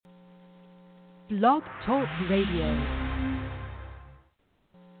Blog Talk Radio.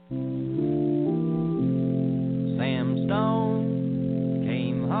 Sam Stone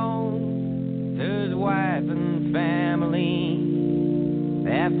came home to his wife and family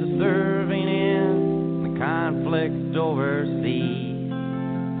after serving in the conflict overseas.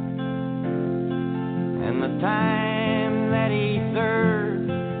 And the time that he served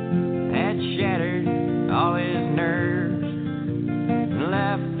had shattered all his nerves and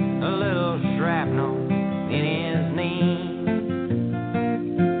left a little shrapnel in his knee.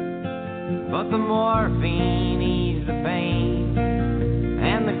 But the morphine eased the pain,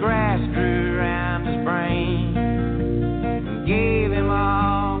 and the grass grew around his brain, and gave him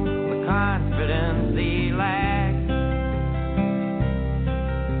all the confidence he lacked.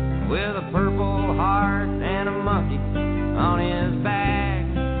 With a purple heart and a monkey on his back,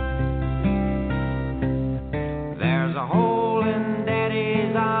 there's a hole in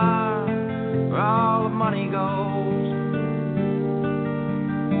Daddy's arm where all the money goes.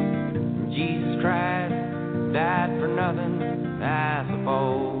 Jesus Christ died for nothing, I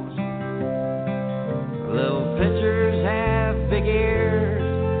suppose. Little pitchers have big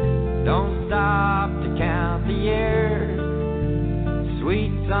ears, don't stop to count the years.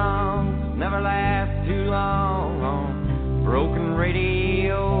 Sweet songs never last too long on broken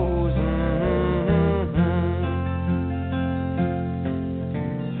radios.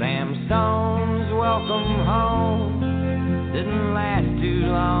 Sam Stone's welcome home didn't last too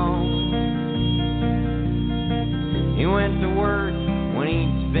long. He went to work when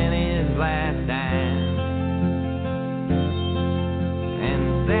he'd spent his last dime,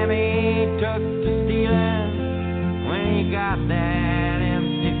 and Sammy took to stealing when he got that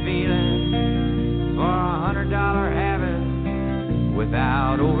empty feeling for $100 habit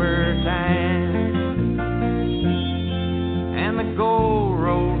without overtime. And the gold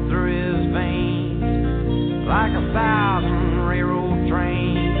rolled through his veins like 1,000 railroad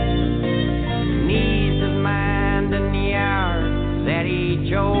trains. He eased his mind in the hours that he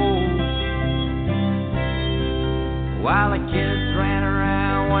chose, while the kids ran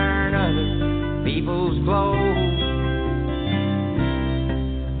around wearing other people's clothes.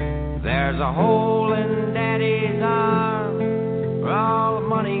 There's a hole in Daddy's arm where all the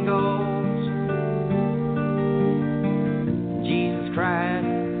money goes. Jesus Christ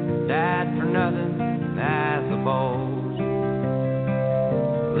died for nothing, I suppose.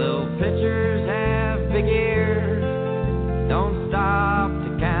 Little pitchers have big ears, don't stop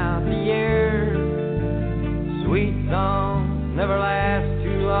to count the years. Sweet songs never last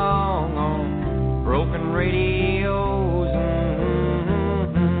too long on broken radios.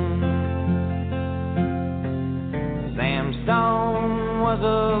 Sam Stone was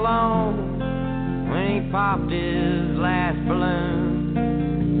alone when he popped his last balloon,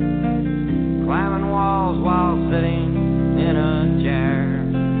 climbing walls while sitting in a chair.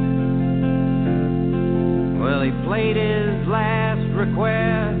 Well, he played his last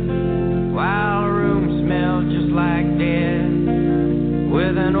request while the room smelled just like dead,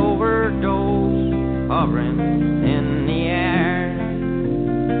 with an overdose hovering in the air.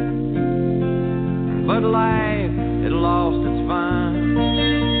 But life had lost its fun,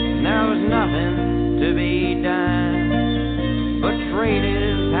 and there was nothing to be done but trade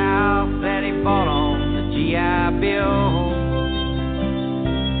his house that he bought on the GI Bill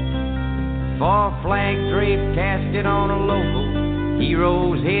for a flag draped casket on a local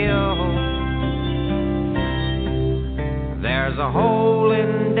hero's hill. There's a hole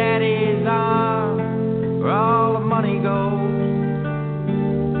in Daddy's arm where all the money goes.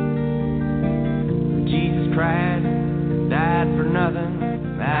 Jesus Christ died for nothing,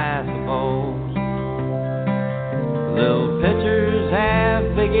 I suppose. Little pitchers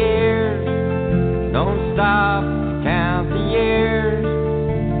have big ears, don't stop to count the years.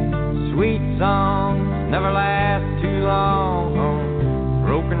 Sweet songs never last too long on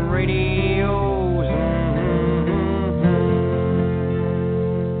broken radios.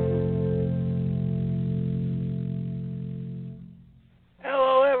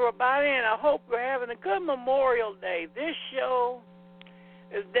 Hello, everybody, and I hope you're having a good Memorial Day. This show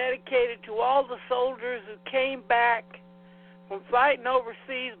is dedicated to all the soldiers who came back from fighting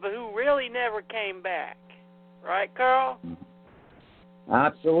overseas, but who really never came back. Right, Carl?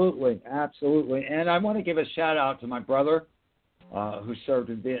 Absolutely, absolutely. And I want to give a shout-out to my brother who served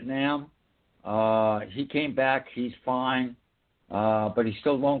in Vietnam. He came back. He's fine, but he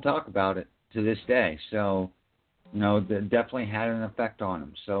still won't talk about it to this day. So, that definitely had an effect on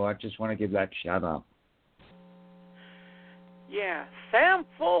him. So I just want to give that shout-out. Yeah, Sam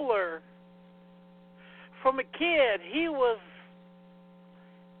Fuller, from a kid, he was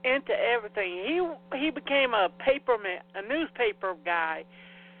into everything. He became a newspaper guy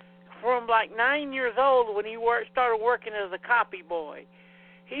from like 9 years old when he started working as a copy boy.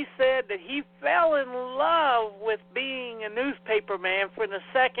 He said that he fell in love with being a newspaper man from the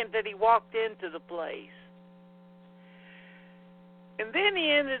second that he walked into the place. And then he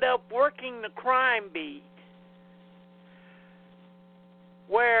ended up working the crime beat,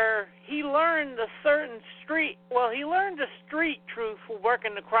 where he learned the street truth for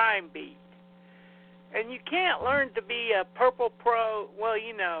working the crime beat. And you can't learn to be a purple pro,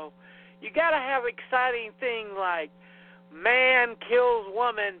 you got to have exciting things like man kills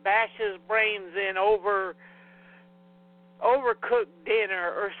woman, bashes brains in overcooked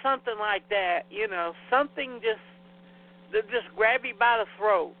dinner or something like that, something that just grab you by the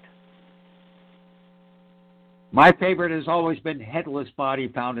throat. My favorite has always been Headless Body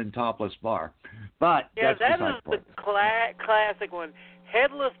Found in Topless Bar. But yeah, that is the classic one.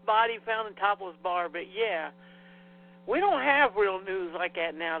 Headless Body Found in Topless Bar. But yeah, we don't have real news like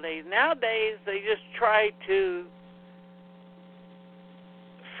that nowadays. Nowadays, they just try to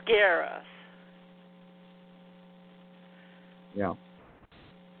scare us. Yeah.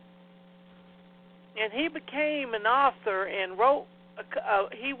 And he became an author and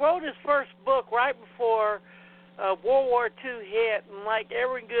he wrote his first book right before World War II hit, and like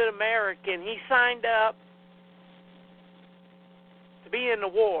every good American, he signed up to be in the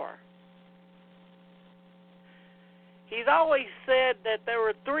war. He's always said that there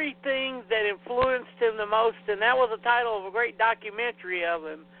were three things that influenced him the most, and that was the title of a great documentary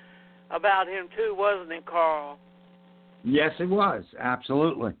about him too, wasn't it, Carl? Yes, it was.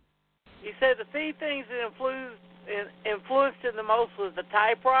 Absolutely. He said the three things that influenced him the most was the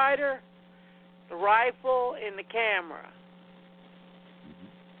typewriter, the rifle, and the camera.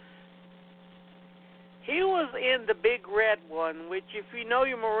 He was in the Big Red One, which if you know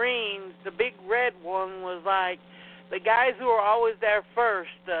your Marines, the Big Red One was like the guys who were always there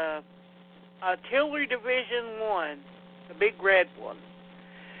first, Artillery Division 1, the Big Red One.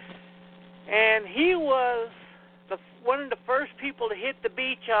 And he was one of the first people to hit the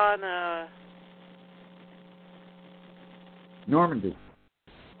beach on Normandy.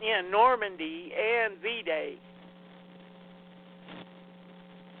 Yeah, Normandy and V-Day.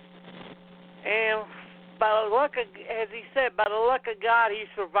 And by the luck of, as he said, by the luck of God, he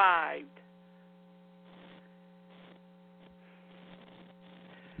survived.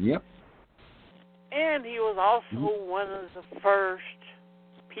 Yep. And he was also one of the first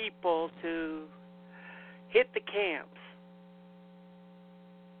people to hit the camps.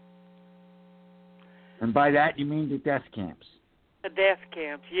 And by that, you mean the death camps? The death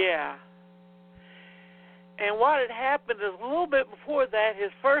camps, yeah. And what had happened is a little bit before that, his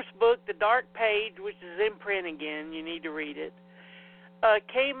first book, The Dark Page, which is in print again, you need to read it,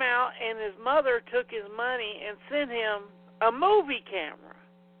 came out, and his mother took his money and sent him a movie camera.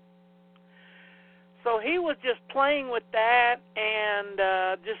 So he was just playing with that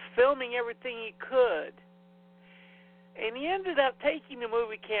and just filming everything he could. And he ended up taking the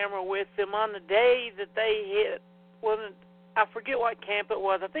movie camera with him on the day that they hit. I forget what camp it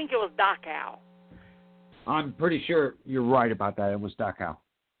was. I think it was Dachau. I'm pretty sure you're right about that. It was Dachau.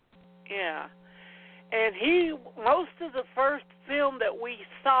 Yeah. And most of the first film that we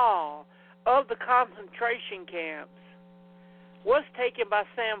saw of the concentration camps was taken by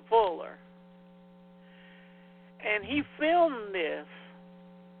Sam Fuller. And he filmed this.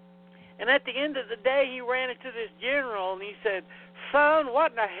 And at the end of the day, he ran into this general, and he said, "Son,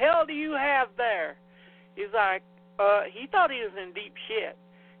 what in the hell do you have there?" He's like, he thought he was in deep shit.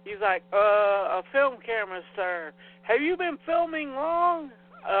 He's like, a film camera, sir. Have you been filming long?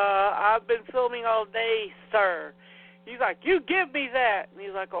 I've been filming all day, sir. He's like, you give me that. And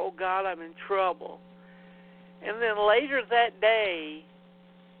he's like, oh, God, I'm in trouble. And then later that day,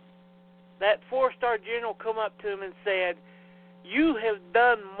 that 4-star general come up to him and said, you have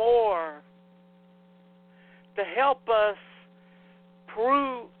done more to help us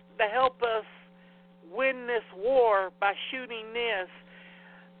win this war by shooting this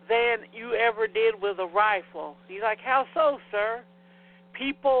than you ever did with a rifle. He's like, how so, sir?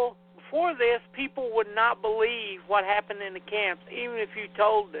 Before this, people would not believe what happened in the camps, even if you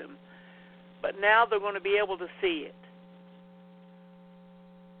told them. But now they're going to be able to see it.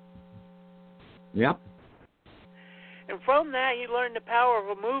 Yep. And from that, he learned the power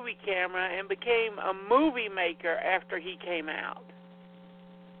of a movie camera and became a movie maker after he came out.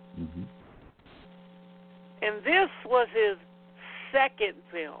 Mm-hmm. And this was his second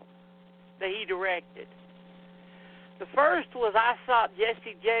film that he directed. The first was I Sought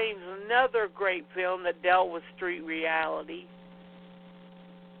Jesse James, another great film that dealt with street reality.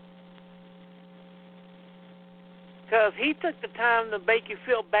 Because he took the time to make you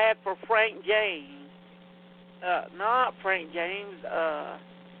feel bad for Frank James. Not Frank James.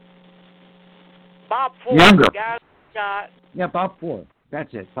 Bob Ford, Younger. the guy who shot. Yeah, Bob Ford.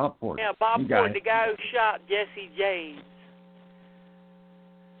 That's it, Bob Ford. Yeah, Bob Ford, the guy who shot Jesse James.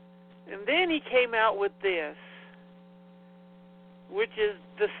 And then he came out with this, which is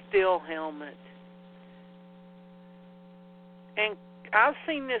the still helmet. And I've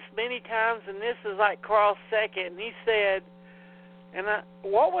seen this many times, and this is like cross second. And he said,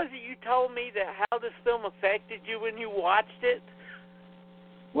 what was it you told me that how this film affected you when you watched it?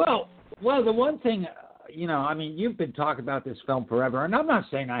 Well, the one thing, I mean, you've been talking about this film forever, and I'm not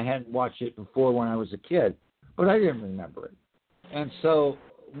saying I hadn't watched it before when I was a kid, but I didn't remember it. And so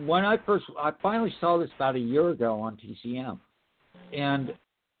when I finally saw this about a year ago on TCM, and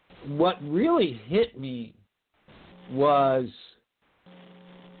what really hit me was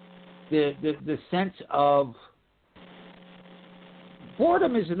the sense of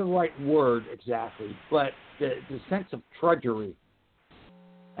boredom isn't the right word exactly, but the sense of drudgery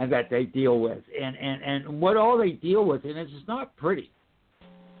and that they deal with, and what all they deal with, and it's not pretty.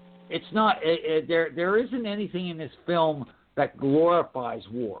 It's not. There isn't anything in this film that glorifies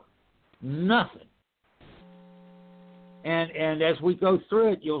war. Nothing. And as we go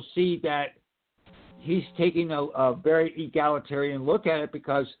through it, you'll see that he's taking a very egalitarian look at it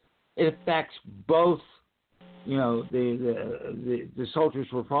because it affects both, the soldiers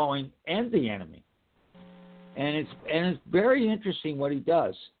we're following and the enemy. And it's very interesting what he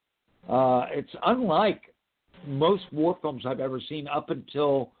does. It's unlike most war films I've ever seen up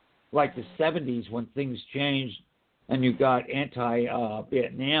until like the 70s when things changed and you got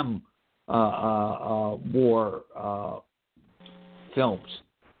anti-Vietnam war films.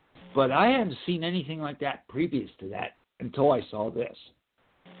 But I hadn't seen anything like that previous to that until I saw this.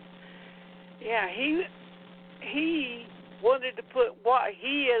 Yeah, he wanted to put what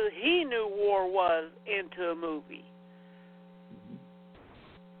he knew war was into a movie.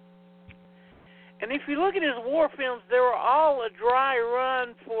 And if you look at his war films, they were all a dry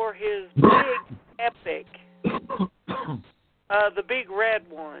run for his big epic, the Big Red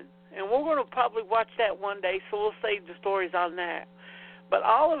one. And we're going to probably watch that one day, so we'll save the stories on that. But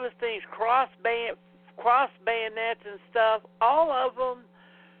all of his things, cross bayonets and stuff, all of them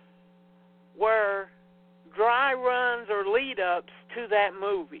were dry runs or lead-ups to that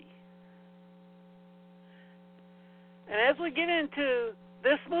movie. And as we get into,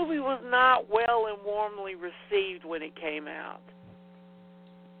 this movie was not well and warmly received when it came out.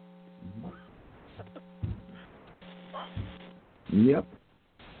 Yep.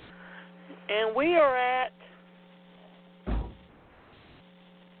 And we are at,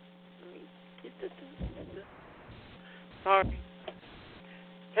 sorry,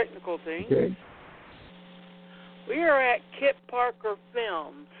 technical thing. Okay. We are at Kit Parker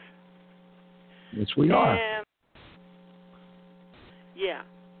Films. Yes, we are. And, yeah.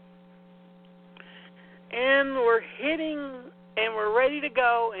 And we're hitting, and we're ready to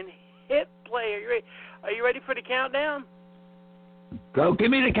go and hit play. Are you ready for the countdown? Go,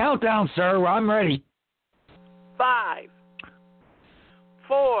 give me the countdown, sir. I'm ready. 5,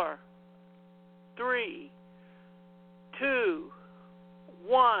 4, 3, 2,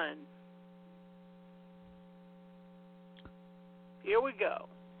 1. Here we go.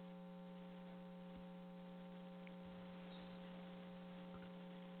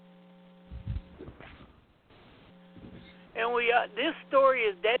 And this story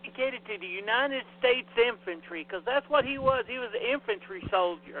is dedicated to the United States Infantry, because that's what he was. He was an infantry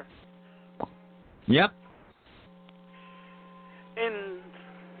soldier. Yep. And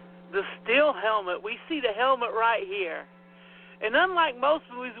the steel helmet, we see the helmet right here. And unlike most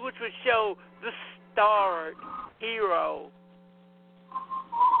movies which would show the starred hero,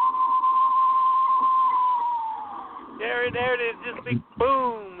 there it is, just big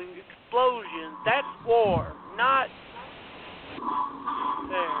boom and explosions. That's war, not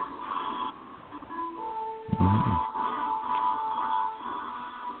there.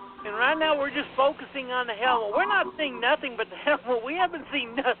 And right now we're just focusing on the helmet. We're not seeing nothing but the helmet. We haven't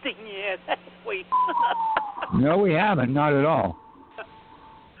seen nothing yet, have we? No, we haven't. Not at all.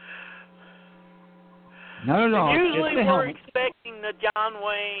 Not at all. Usually we're expecting the John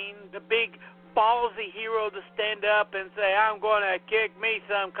Wayne, the big ballsy hero to stand up and say, I'm going to kick me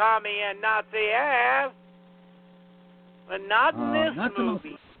some commie and Nazi ass. But not in this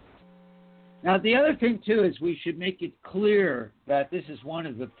movie. Now, the other thing, too, is we should make it clear that this is one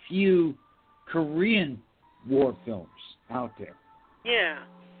of the few Korean war films out there. Yeah.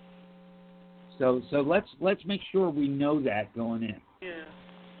 So let's make sure we know that going in. Yeah.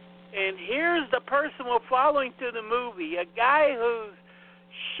 And here's the person we're following through the movie, a guy who's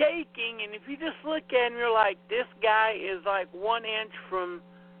shaking, and if you just look at him, you're like, this guy is like 1 inch from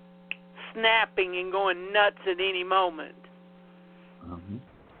snapping and going nuts at any moment. Mm-hmm.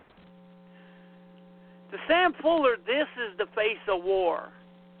 To Sam Fuller, this is the face of war.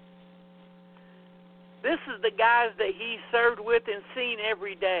 This is the guys that he served with and seen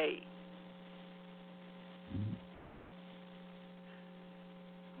every day.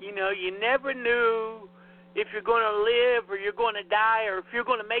 You know, you never knew if you're going to live or you're going to die or if you're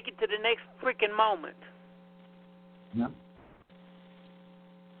going to make it to the next freaking moment. Yeah.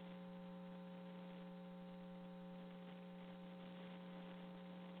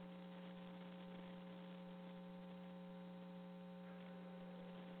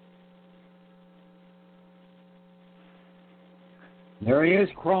 There he is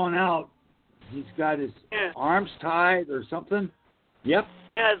crawling out. He's got his arms tied or something. Yep.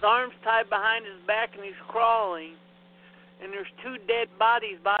 Yeah, his arms tied behind his back and he's crawling. And there's 2 dead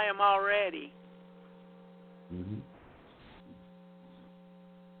bodies by him already. Mm-hmm.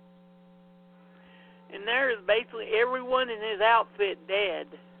 And there is basically everyone in his outfit dead.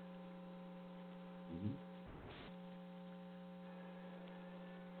 Mm-hmm.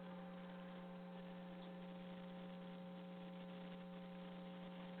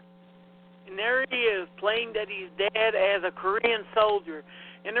 And there he is, playing that he's dead as a Korean soldier.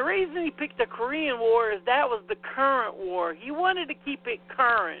 And the reason he picked the Korean War is that was the current war. He wanted to keep it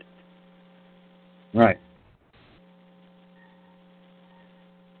current. Right.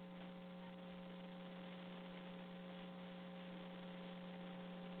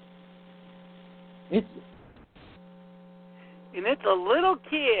 And it's a little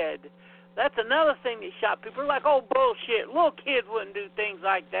kid. That's another thing that shot people. They're like, oh, bullshit. Little kids wouldn't do things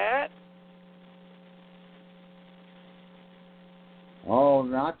like that. Oh,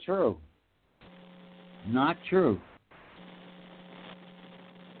 not true. Not true.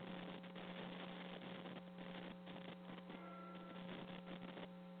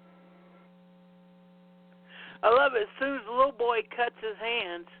 I love it. As soon as the little boy cuts his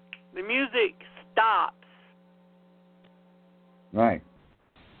hands, the music stops. Right.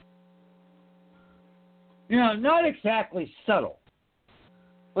 You know, not exactly subtle.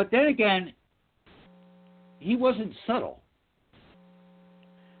 But then again, he wasn't subtle.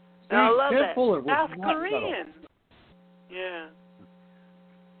 I love that. Fuller was South not Korean. subtle. Yeah.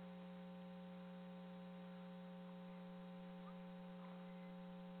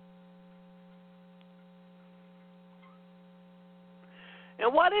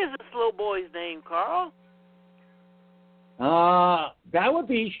 And what is this little boy's name, Carl? That would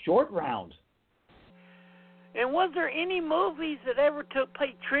be Short Round. And was there any movies that ever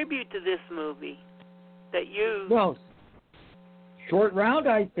paid tribute to this movie that you... Well, Short Round,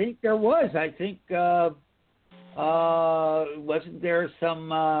 I think there was. I think, wasn't there some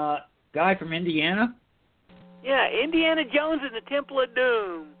guy from Indiana? Yeah, Indiana Jones and the Temple of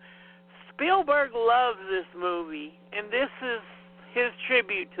Doom. Spielberg loves this movie, and this is his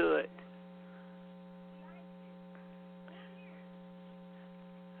tribute to it.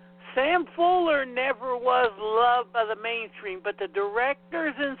 Sam Fuller never was loved by the mainstream, but the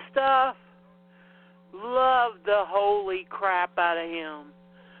directors and stuff loved the holy crap out of him.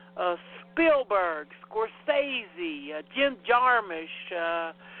 Spielberg, Scorsese, Jim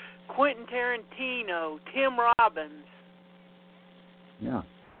Jarmusch, Quentin Tarantino, Tim Robbins. Yeah.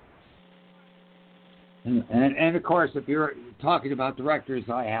 And of course, if you're talking about directors,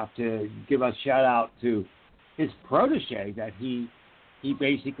 I have to give a shout out to his protege that he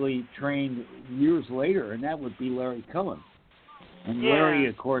basically trained years later, and that would be Larry Cohen. And Larry,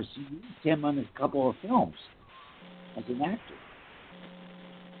 of course, used him on a couple of films as an actor.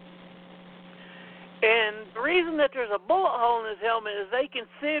 And the reason that there's a bullet hole in his helmet is they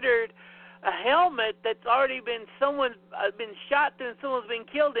considered a helmet that's already been been shot through and someone's been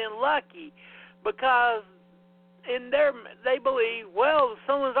killed in lucky, because they believe, well, if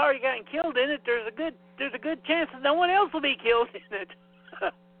someone's already gotten killed in it, there's a good chance that no one else will be killed in it.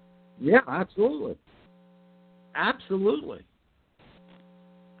 Yeah, absolutely. Absolutely.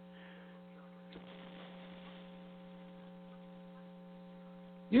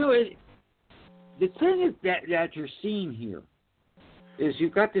 You know, the thing is that you're seeing here is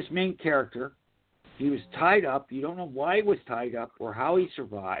you've got this main character. He was tied up. You don't know why he was tied up or how he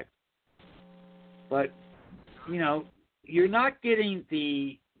survived. But, you know, you're not getting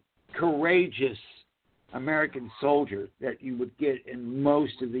the courageous American soldier that you would get in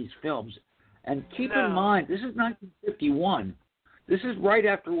most of these films. And keep in mind, this is 1951. This is right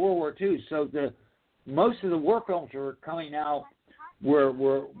after World War II. So most of the war films are coming out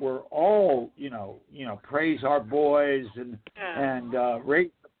we're all praise our boys and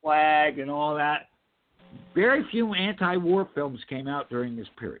raise the flag and all that. Very few anti-war films came out during this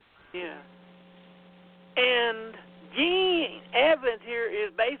period. Yeah. And Gene Evans here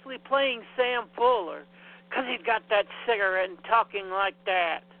is basically playing Sam Fuller because he's got that cigarette and talking like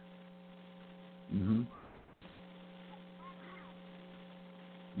that. Mm-hmm.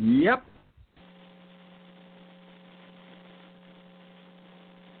 Yep.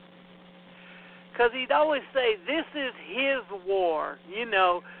 Because he'd always say, this is his war.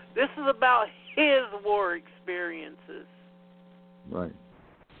 This is about his war experiences. Right.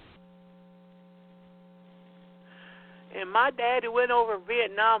 And my dad, who went over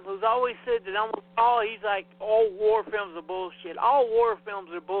Vietnam, who's always said that he's like, all war films are bullshit. All war films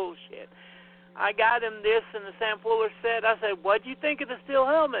are bullshit. I got him this and the Sam Fuller set. I said, what'd you think of the steel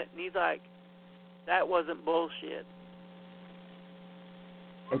helmet? And he's like, that wasn't bullshit.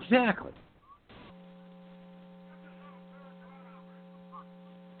 Exactly.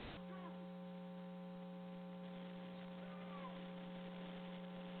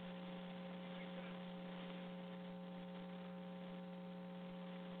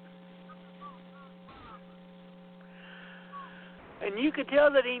 And you could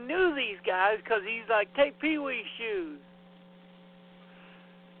tell that he knew these guys because he's like, take Pee-wee's shoes.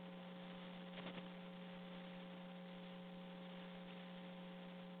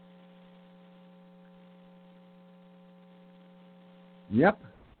 Yep.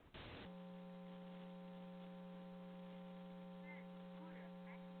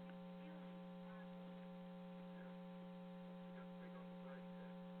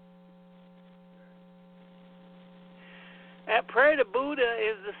 That prayer to Buddha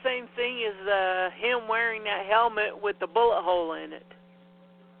is the same thing as him wearing that helmet with the bullet hole in it.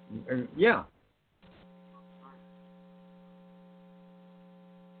 Yeah.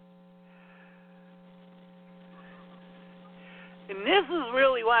 And this is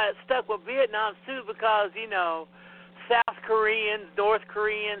really why it stuck with Vietnam, too, because, South Koreans, North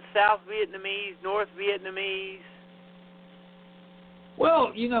Koreans, South Vietnamese, North Vietnamese.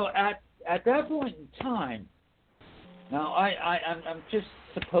 Well, at that point in time, now I'm just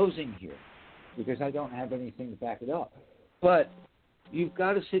supposing here because I don't have anything to back it up, but you've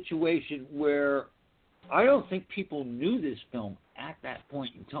got a situation where I don't think people knew this film at that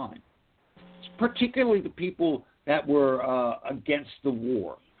point in time, particularly the people that were against the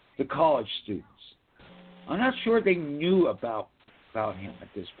war, the college students. I'm not sure they knew about him at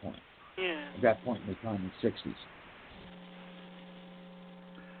this point. Yeah. At that point in the time, in the 60s.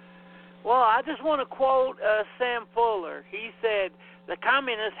 Well, I just want to quote Sam Fuller. He said, the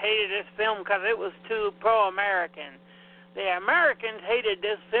communists hated this film because it was too pro-American. The Americans hated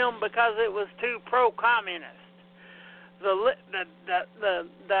this film because it was too pro-communist. The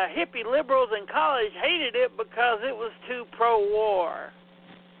hippie liberals in college hated it because it was too pro-war.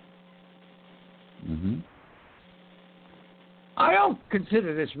 Mm-hmm. I don't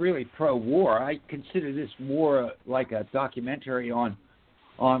consider this really pro-war. I consider this more like a documentary on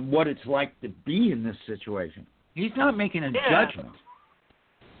what it's like to be in this situation. He's not making a judgment.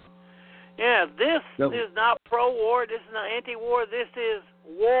 Yeah, this is not pro-war. This is not anti-war. This is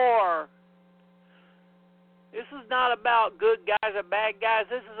war. This is not about good guys or bad guys.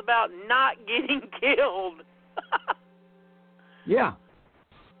 This is about not getting killed. Yeah.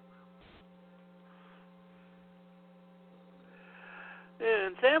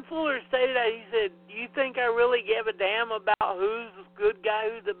 And Sam Fuller stated that, he said, do you think I really give a damn about who's the good guy,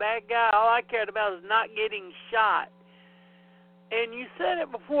 who's the bad guy? All I cared about is not getting shot. And you said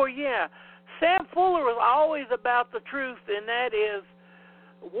it before, yeah. Sam Fuller was always about the truth, and that is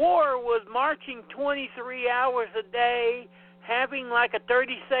war was marching 23 hours a day, having like a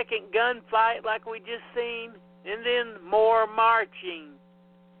 30-second gunfight like we just seen, and then more marching.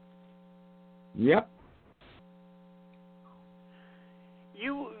 Yep.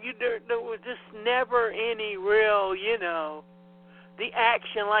 There was just never any real, the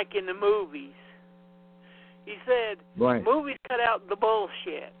action like in the movies. He said, right. Movies cut out the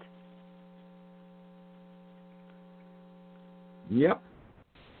bullshit. Yep.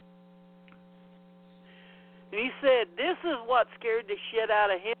 And he said, this is what scared the shit out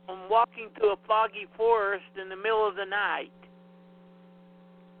of him, walking through a foggy forest in the middle of the night.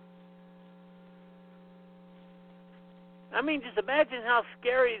 I mean, just imagine how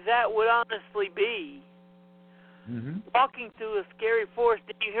scary that would honestly be. Mm-hmm. Walking through a scary forest,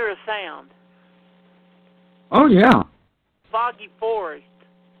 did you hear a sound? Oh, yeah. Foggy forest.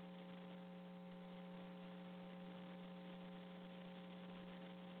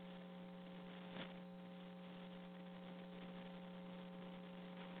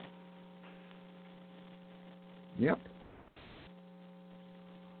 Yep.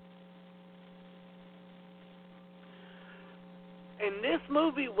 And this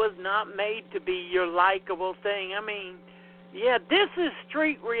movie was not made to be your likable thing. I mean, yeah, this is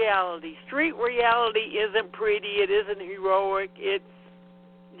street reality. Street reality isn't pretty. It isn't heroic. It's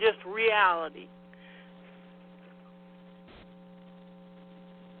just reality.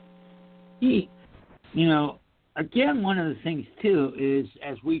 You know, again, one of the things, too, is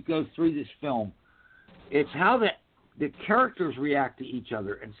as we go through this film, it's how the characters react to each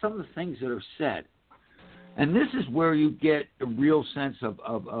other and some of the things that are said. And this is where you get a real sense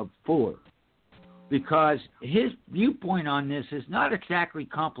of Fuller, because his viewpoint on this is not exactly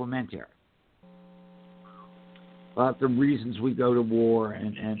complimentary about the reasons we go to war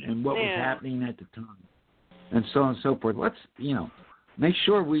and what was happening at the time and so on and so forth. Let's, make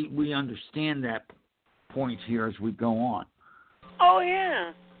sure we understand that point here as we go on. Oh,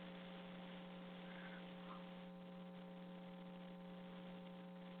 yeah.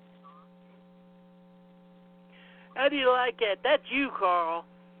 How do you like it? That's you, Carl.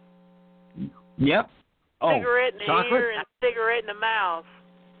 Yep. Cigarette in the chocolate? ear and cigarette in the mouth.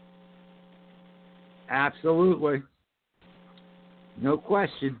 Absolutely. No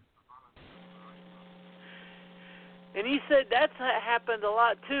question. And he said that's happened a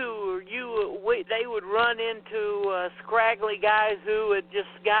lot too. They would run into scraggly guys who had just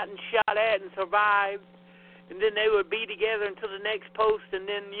gotten shot at and survived, and then they would be together until the next post, and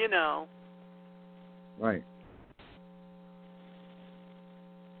then Right.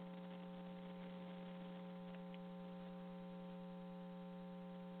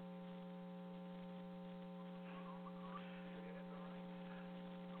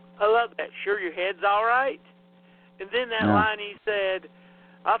 I love that. Sure, your head's all right. And then that line he said,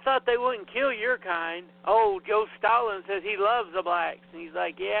 I thought they wouldn't kill your kind. Oh, Joe Stalin says he loves the blacks. And he's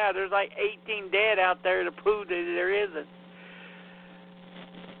like, yeah, there's like 18 dead out there to prove that there isn't.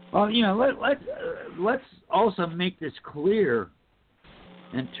 Well, let's also make this clear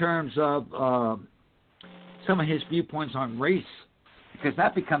in terms of some of his viewpoints on race, because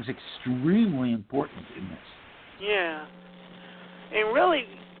that becomes extremely important in this. Yeah. And really,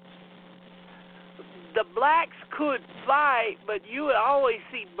 the blacks could fight, but you would always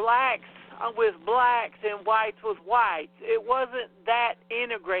see blacks with blacks and whites with whites. It wasn't that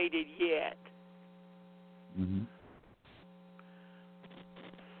integrated yet. Mm-hmm.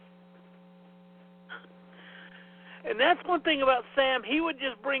 And that's one thing about Sam. He would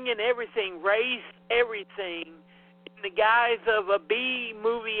just bring in everything, race, everything, in the guise of a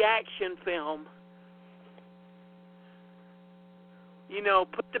B-movie action film.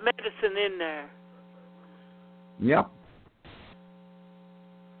 Put the medicine in there. Yep.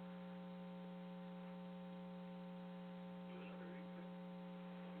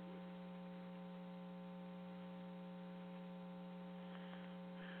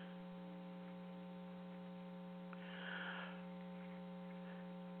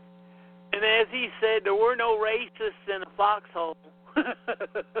 And as he said, there were no racists in a foxhole.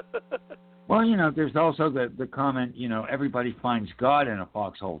 Well, there's also the comment, everybody finds God in a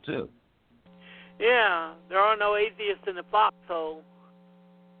foxhole, too. Yeah, there are no atheists in the foxhole.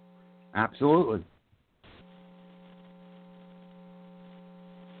 Absolutely.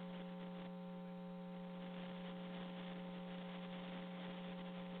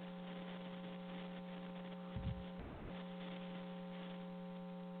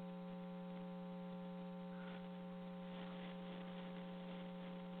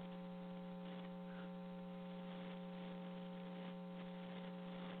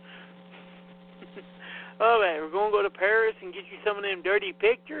 Oh, man, we're going to go to Paris and get you some of them dirty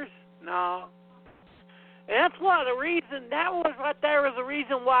pictures? No. And that's why that was right there was the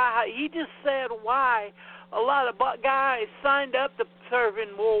reason why, he just said why a lot of guys signed up to serve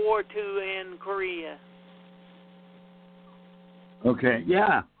in World War II in Korea. Okay,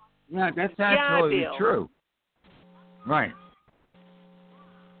 yeah. Yeah, that's absolutely true. Right.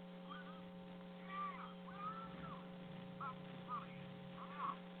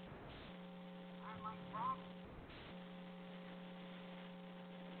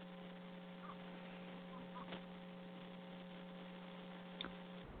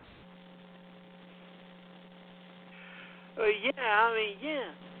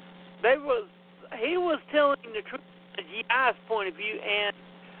 He was telling the truth from the GI's point of view, and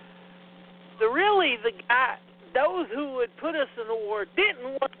those who would put us in the war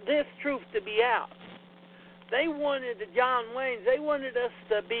didn't want this truth to be out. They wanted the John Waynes. They wanted us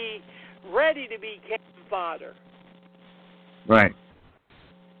to be ready to be cannon fodder. Right.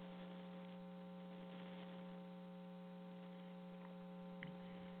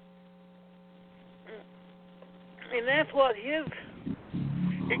 And that's what his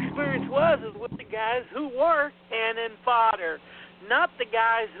experience was, is with the guys who were cannon fodder, not the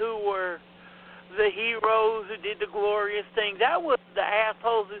guys who were the heroes who did the glorious things. That was the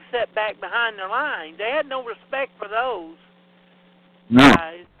assholes who sat back behind their lines. They had no respect for those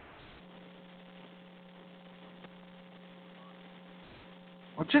guys.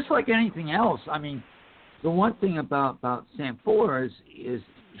 Well, just like anything else, I mean, the one thing about Sam Fuller is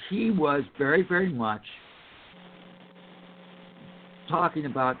he was very, very much talking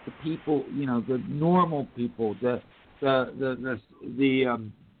about the people, you know, the normal people, the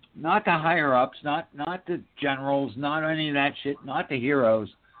not the higher ups, not the generals, not any of that shit, not the heroes,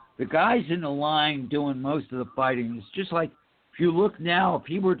 the guys in the line doing most of the fighting. It's just like, if you look now, if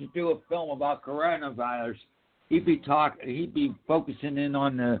he were to do a film about coronavirus, he'd be focusing in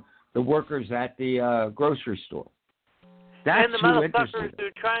on the workers at the grocery store. That's and the who interested motherfuckers who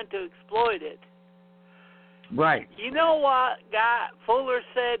are trying to exploit it. Right. You know what Fuller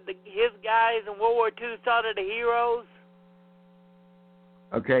said his guys in World War II thought of the heroes?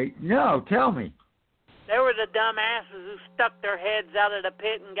 Okay. No, tell me. They were the dumbasses who stuck their heads out of the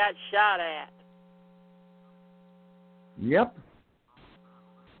pit and got shot at. Yep.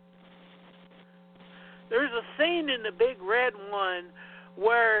 There's a scene in the Big Red One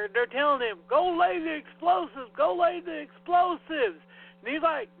where they're telling him, go lay the explosives, go lay the explosives. And he's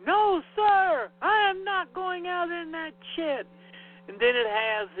like, no, sir, I am not going out in that shit. And then it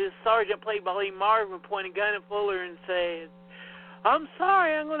has his sergeant, played by Lee Marvin, point a gun at Fuller and says, I'm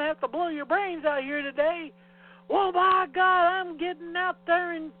sorry, I'm going to have to blow your brains out here today. Well, by God, I'm getting out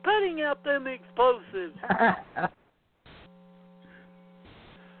there and putting out them explosives.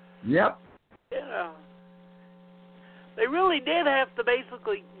 Yep. Yeah. They really did have to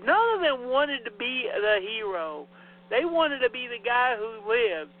basically, none of them wanted to be the hero. They wanted to be the guy who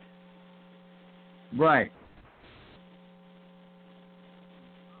lived. Right.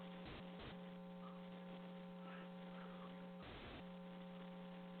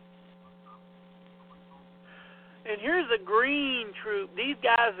 And here's a green troop. These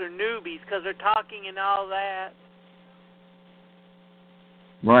guys are newbies because they're talking and all that.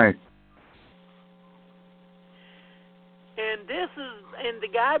 Right. And the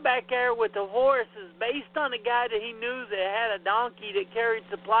guy back there with the horse is based on a guy that he knew that had a donkey that carried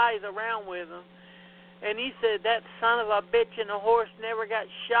supplies around with him. And he said that son of a bitch and the horse never got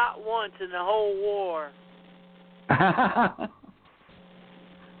shot once in the whole war.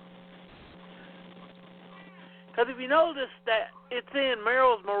 Because if you notice that it's in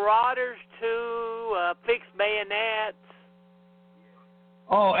Merrill's Marauders 2, Fixed Bayonets.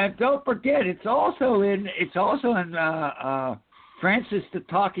 Oh, and don't forget, it's also in Francis the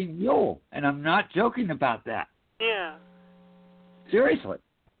Talking Mule, and I'm not joking about that. Yeah. Seriously.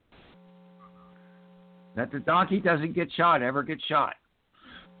 That the donkey doesn't ever get shot.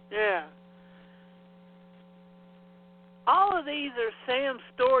 Yeah. All of these are Sam's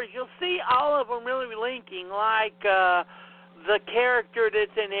stories. You'll see all of them really linking, like the character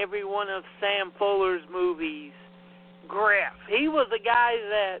that's in every one of Sam Fuller's movies, Griff. He was a guy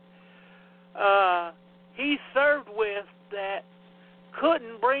that he served with that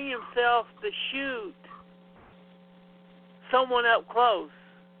couldn't bring himself to shoot someone up close.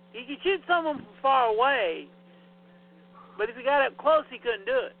 He could shoot someone from far away, but if he got up close, he couldn't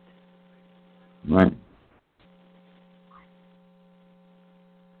do it. Right.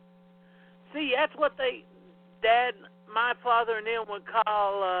 See, that's what Dad, my father, and them would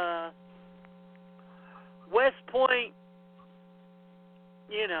call West Point,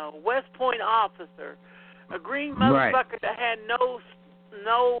 West Point officer. A green motherfucker that had no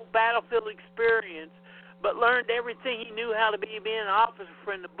battlefield experience, but learned everything he knew how to being an officer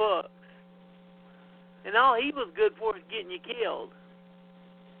from the books. And all he was good for was getting you killed.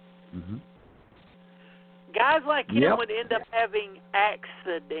 Mm-hmm. Guys like him would end up having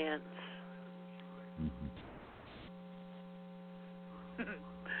accidents.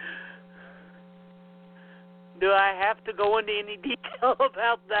 Do I have to go into any detail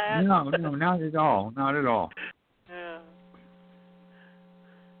about that? No, not at all. Not at all. Yeah.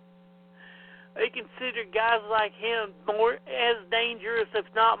 They consider guys like him more as dangerous, if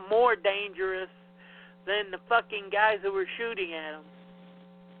not more dangerous, than the fucking guys who were shooting at him.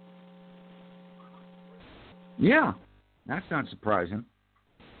 Yeah, that's not surprising.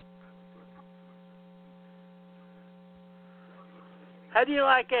 How do you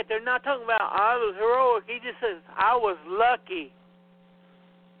like that? They're not talking about I was heroic. He just says, I was lucky.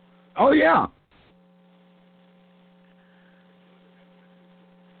 Oh, yeah.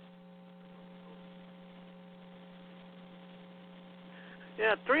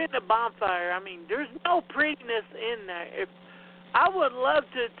 Yeah, Three in the Bonfire. I mean, there's no prettiness in there. If I would love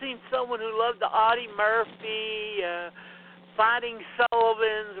to have seen someone who loved the Audie Murphy, Fighting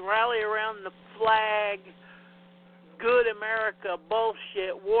Sullivans, Rally Around the Flag, Good America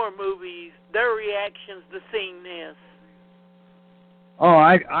bullshit war movies, their reactions to seeing this. Oh,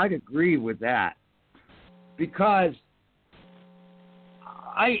 I'd agree with that, because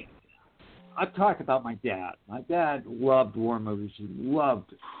I've talked about my dad. My dad loved war movies. He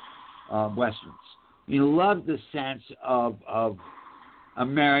loved westerns. He loved the sense of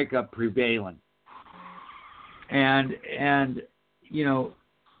America prevailing. And you know,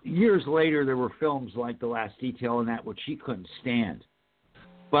 years later there were films like The Last Detail and that which he couldn't stand.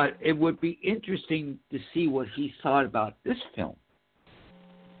 But it would be interesting to see what he thought about this film.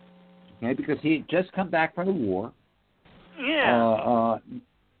 Okay, because he had just come back from the war. Yeah.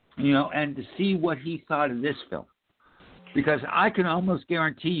 You know, and to see what he thought of this film. Because I can almost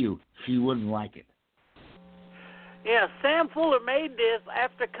guarantee you he wouldn't like it. Yeah, Sam Fuller made this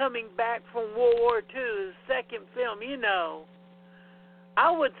after coming back from World War II, his second film, you know. I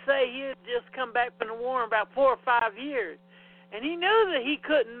would say he had just come back from the war in about 4 or 5 years. And he knew that he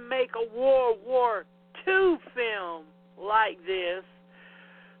couldn't make a World War II film like this.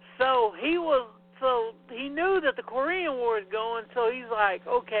 So he knew that the Korean War was going, so he's like,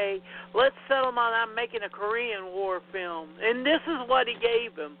 okay, let's settle on I'm making a Korean War film. And this is what he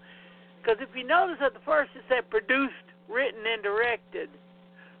gave him. Because if you notice at the first it said produced, written, and directed.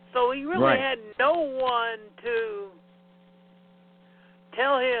 So he really had no one to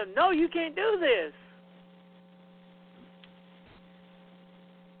tell him, no, you can't do this.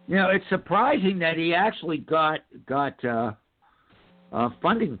 You know, it's surprising that he actually got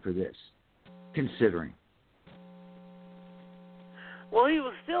funding for this, considering. Well, he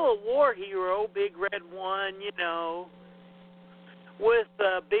was still a war hero, Big Red One, you know, with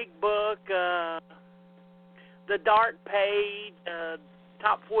Big Book, The Dark Page,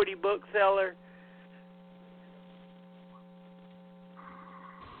 top 40 bookseller.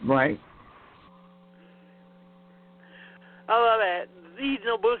 Right. I love that. These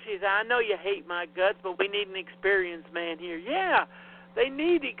no bullshit. I know you hate my guts, but we need an experienced man here. Yeah, they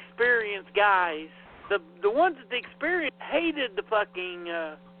need experienced guys. The ones that experienced hated the fucking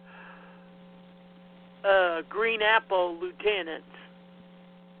Green Apple lieutenants.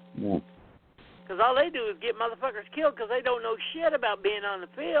 Yeah. Because all they do is get motherfuckers killed because they don't know shit about being on the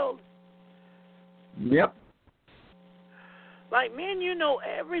field. Yep. Like, man, you know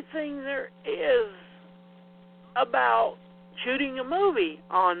everything there is about shooting a movie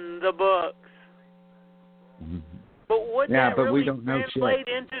on the books. Mm-hmm. But would that but really we don't know translate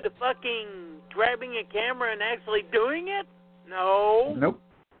shit. into the fucking grabbing a camera and actually doing it? No. Nope.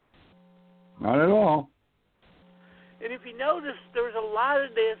 Not at all. And if you notice, there's a lot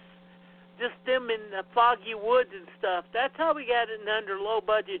of this, just them in the foggy woods and stuff. That's how we got it under low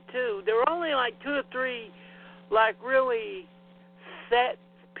budget, too. There were only like 2 or 3, like, really set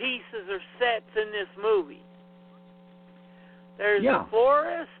pieces or sets in this movie. There's the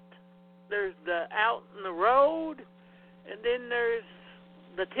forest, there's the out in the road, and then there's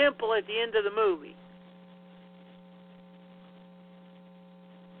the temple at the end of the movie.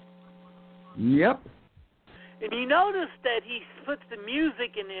 Yep. And you notice that he puts the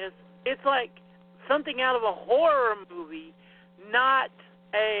music in this. It's like something out of a horror movie, not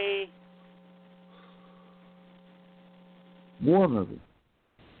a war movie.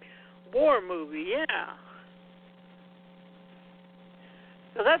 War movie, yeah.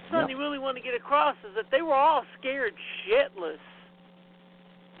 So that's something you really want to get across, is that they were all scared shitless.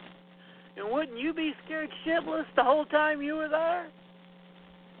 And wouldn't you be scared shitless the whole time you were there?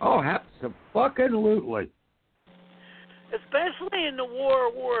 Oh, absolutely. Especially in the war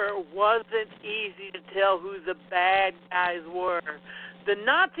where it wasn't easy to tell who the bad guys were. The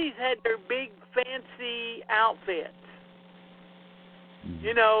Nazis had their big fancy outfits.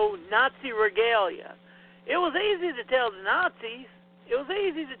 You know, Nazi regalia. It was easy to tell the Nazis. It was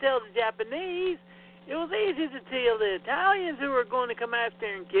easy to tell the Japanese. It was easy to tell the Italians who were going to come after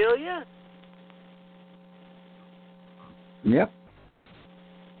and kill you. Yep.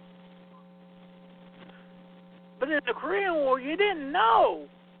 But in the Korean War, you didn't know.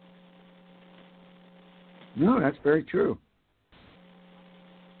 No, that's very true.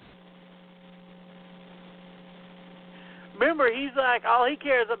 Remember, he's like, all he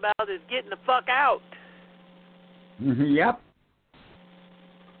cares about is getting the fuck out. Yep.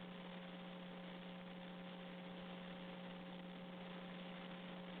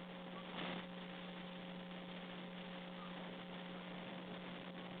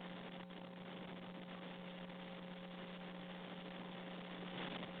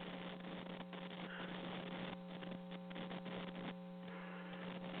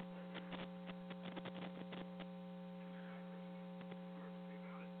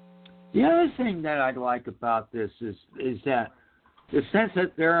 The other thing that I like about this is that the sense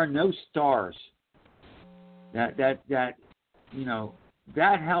that there are no stars. That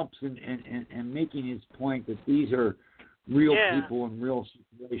that helps in making his point that these are real people in real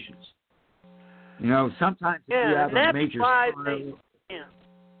situations. Sometimes if you have a major star,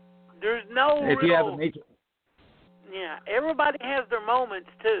 there's no if real, you have a major, everybody has their moments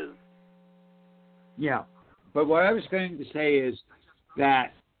too. Yeah, but what I was going to say is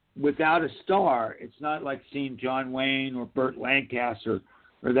that without a star, it's not like seeing John Wayne or Burt Lancaster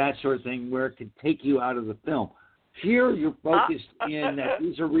or that sort of thing where it can take you out of the film. Here, you're focused in that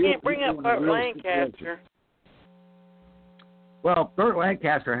these are real can't bring people up in a Burt real Lancaster. situation. Well, Burt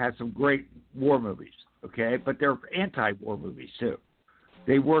Lancaster has some great war movies, okay? But they're anti-war movies, too.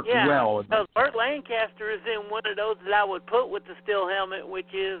 They work well. Yeah, Burt Lancaster is in one of those that I would put with the steel helmet,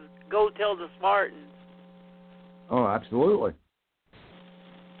 which is Go Tell the Spartans. Oh, absolutely.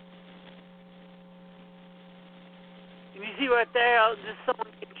 And you see right there, just someone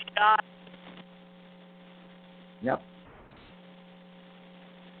getting shot. Yep.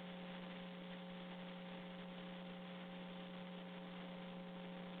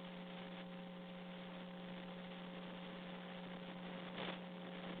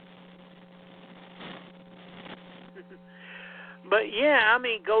 But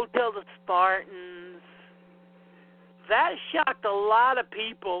Go Tell the Spartans. That shocked a lot of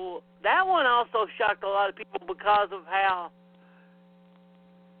people. That one also shocked a lot of people because of how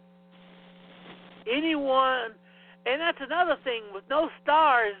anyone, and that's another thing, with no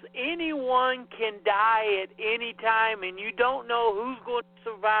stars, anyone can die at any time, and you don't know who's going to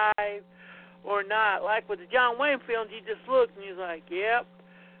survive or not. Like with the John Wayne films, you just look and you're like, yep,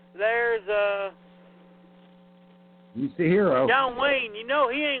 there's he's the hero. John Wayne, he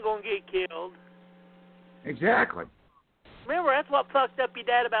ain't going to get killed. Exactly. Remember, that's what fucked up your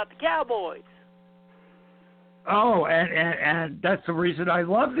dad about the Cowboys. Oh, and that's the reason I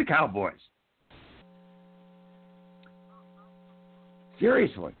love the Cowboys.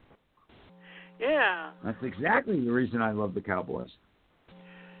 Seriously. Yeah. That's exactly the reason I love the Cowboys.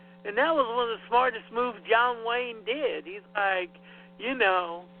 And that was one of the smartest moves John Wayne did. He's like,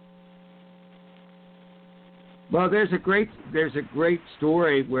 Well, there's a great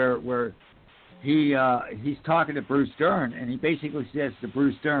story where he's talking to Bruce Dern, and he basically says to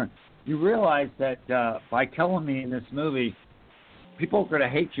Bruce Dern, "You realize that by killing me in this movie, people are going to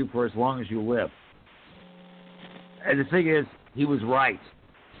hate you for as long as you live." And the thing is, he was right.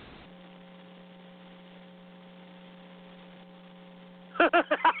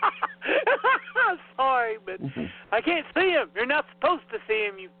 Sorry, but I can't see him. You're not supposed to see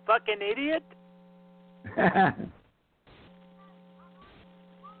him, you fucking idiot.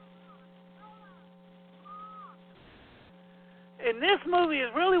 And this movie is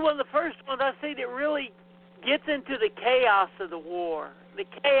really one of the first ones I see that really gets into the chaos of the war, the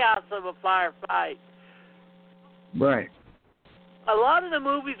chaos of a firefight. Right. A lot of the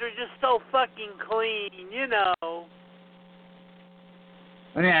movies are just so fucking clean,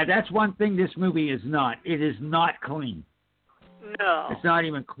 Yeah, that's one thing this movie is not. It is not clean. No. It's not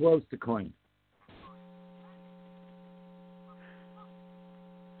even close to clean.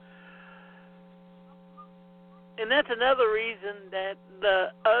 And that's another reason that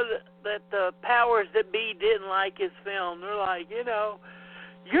the powers that be didn't like his film. They're like,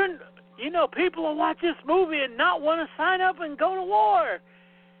 people will watch this movie and not want to sign up and go to war.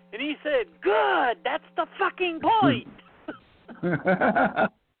 And he said, "Good, that's the fucking point."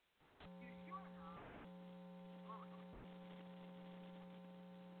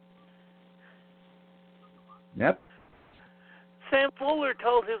 Yep. Sam Fuller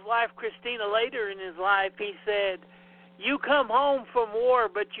told his wife Christina later in his life, he said, "You come home from war,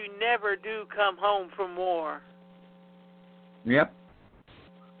 but you never do come home from war." Yep.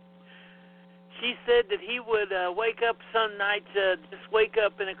 She said that he would wake up some nights, just wake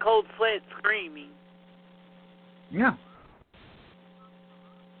up in a cold sweat screaming. Yeah.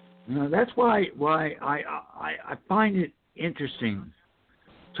 That's why I find it interesting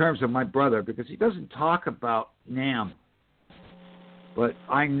in terms of my brother, because he doesn't talk about NAM, but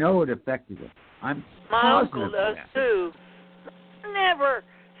I know it affected him. I'm My positive uncle does that. too. Never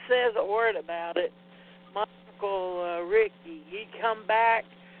says a word about it. My uncle Ricky, he come back,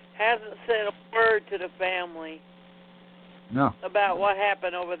 hasn't said a word to the family about what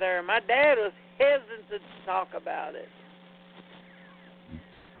happened over there. My dad was hesitant to talk about it.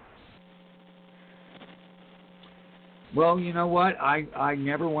 Well, you know what? I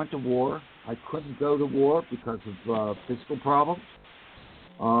never went to war. I couldn't go to war because of physical problems.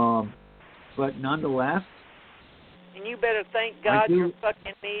 But nonetheless, And you better thank God your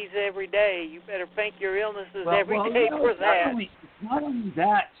fucking knees every day. You better thank your illnesses every day for that. It's not only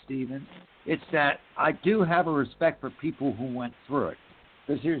that, Stephen. It's that I do have a respect for people who went through it.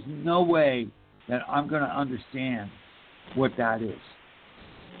 Because there's no way that I'm going to understand what that is.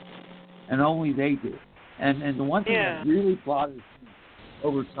 And only they do. And the one thing that really bothers me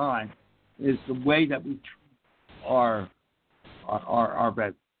over time is the way that we treat our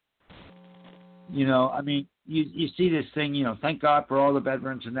veterans. You know, I mean, you see this thing, you know, thank God for all the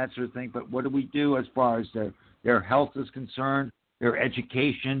veterans and that sort of thing, but what do we do as far as their health is concerned, their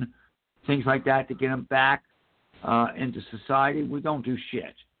education, things like that to get them back into society? We don't do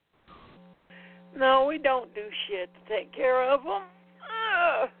shit. No, we don't do shit to take care of them.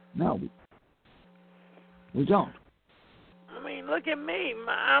 No, we don't. I mean, look at me.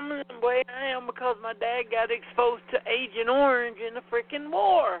 I'm the way I am because my dad got exposed to Agent Orange in the freaking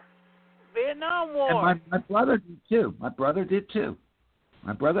war. Vietnam War. And my brother did too. My brother did too.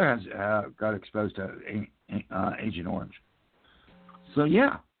 My brother has got exposed to Agent Orange. So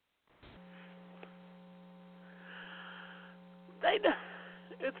yeah.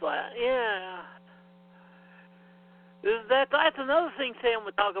 It's like That's another thing Sam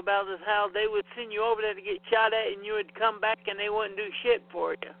would talk about is how they would send you over there to get shot at, and you would come back and they wouldn't do shit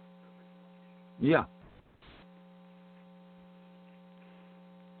for you. Yeah.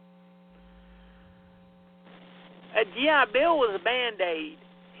 G.I. Bill was a Band-Aid.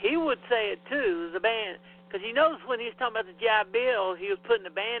 He would say it, too, because you notice when he was talking about the G.I. Bill, he was putting a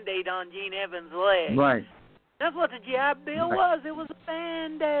Band-Aid on Gene Evans' leg. Right. That's what the G.I. Bill was. It was a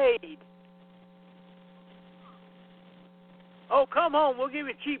Band-Aid. Oh, come home. We'll give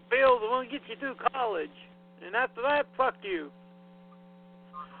you cheap bills and we'll get you through college. And after that, fuck you.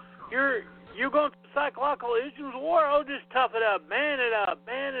 You're going through psychological issues war? Oh, just tough it up. Man it up.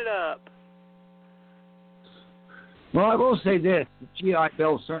 Man it up. Well, I will say this. The G.I.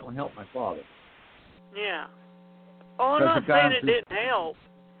 Bill certainly helped my father. Yeah. Oh, I'm not saying it didn't help.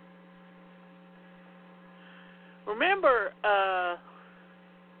 Remember,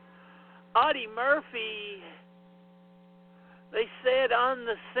 Audie Murphy, they said on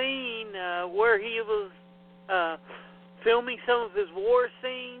the scene where he was filming some of his war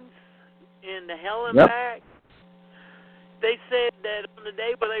scenes in the Hell and Back, they said that on the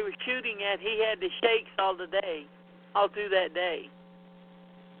day where they were shooting at, he had the shakes all through that day.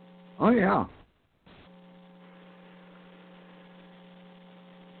 Oh, yeah.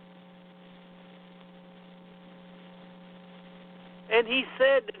 And he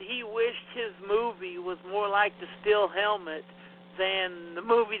said that he wished his movie was more like the Steel Helmet than the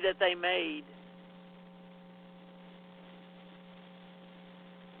movie that they made.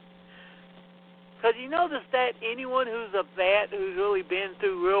 Because you notice that anyone who's a vet who's really been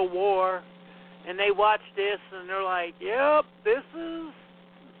through real war, and they watch this and they're like, yep, this is...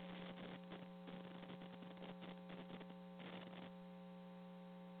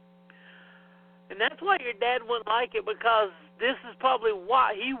 And that's why your dad wouldn't like it, because this is probably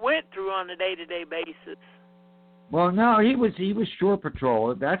what he went through on a day-to-day basis. Well, no, he was Shore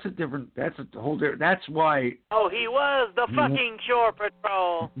Patrol. That's a whole different, that's why. Oh, he was the fucking Shore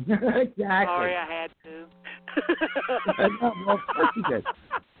Patrol. Exactly. Sorry, I had to. No, well, of course he did.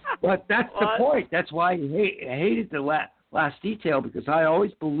 But that's the point. That's why I hated the last detail, because I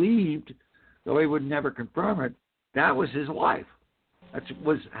always believed, though he would never confirm it, that was his life. That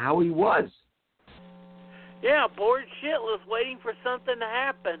was how he was. Yeah, bored shitless, waiting for something to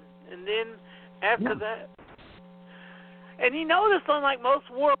happen. And then after that... And you notice, unlike most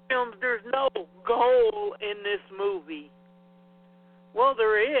war films, there's no goal in this movie. Well,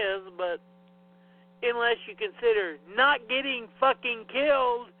 there is, but unless you consider not getting fucking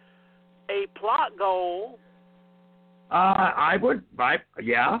killed a plot goal. I'm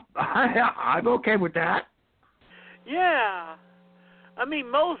okay with that. Yeah. I mean,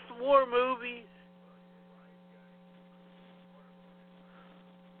 most war movies,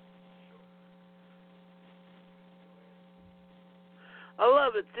 I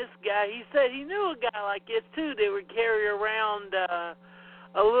love it. This guy, he said he knew a guy like this, too. They would carry around a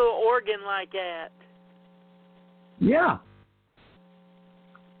little organ like that. Yeah.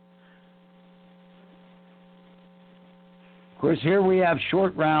 Of course, here we have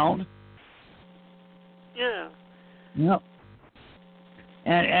Short Round. Yeah. Yep.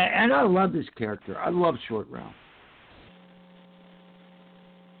 And I love this character. I love Short Round.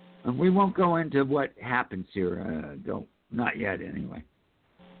 And we won't go into what happens here. Not yet, anyway.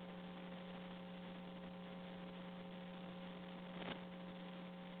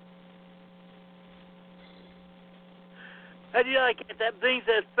 How do you like it? That thing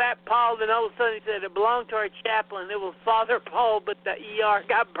says Fat Paul, then all of a sudden he said it belonged to our chaplain. It was Father Paul, but the ER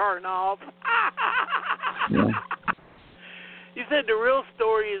got burned off. Yeah. He said the real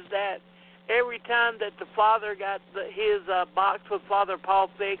story is that every time that the father got his box with Father Paul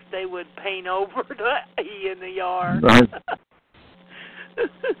fixed, they would paint over the E in the ER. Right.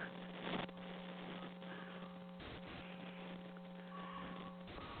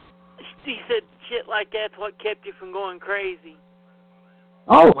 He said shit like that's what kept you from going crazy.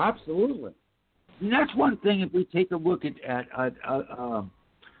 Oh, absolutely. And that's one thing. If we take a look at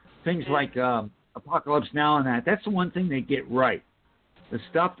things like Apocalypse Now and that's the one thing they get right. The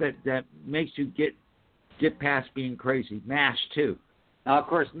stuff that makes you get past being crazy. MASH too. Now, of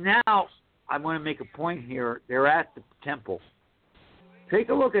course, now I want to make a point here. They're at the temple. Take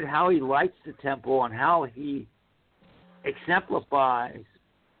a look at how he lights the temple and how he exemplifies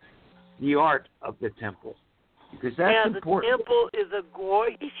the art of the temple, because that's important. The temple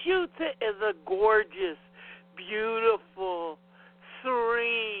is he shoots it as a gorgeous, beautiful,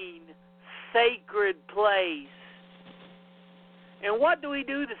 serene, sacred place. And what do we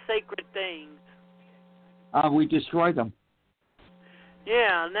do to sacred things? We destroy them.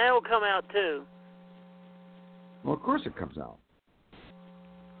 Yeah, and that'll come out too. Well, of course it comes out.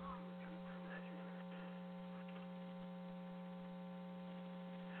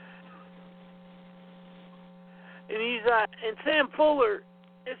 And Sam Fuller,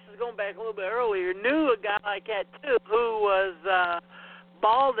 this is going back a little bit earlier, knew a guy like that too, who was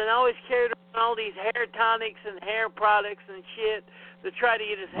bald and always carried around all these hair tonics and hair products and shit to try to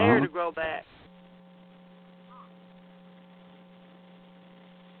get his hair to grow back.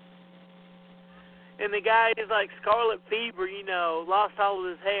 And the guy is like scarlet fever, lost all of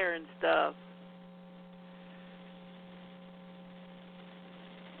his hair and stuff.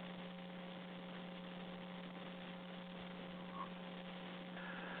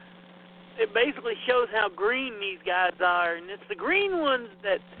 It basically shows how green these guys are. And it's the green ones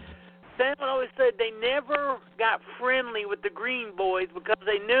that Sam always said they never got friendly with the green boys because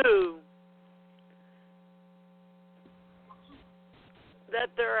they knew that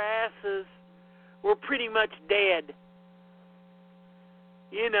their asses were pretty much dead.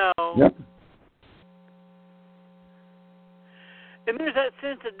 Yep. And there's that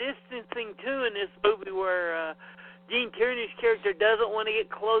sense of distancing, too, in this movie where Gene Tierney's character doesn't want to get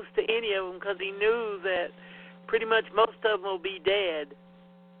close to any of them because he knew that pretty much most of them will be dead.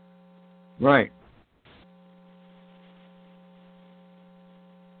 Right.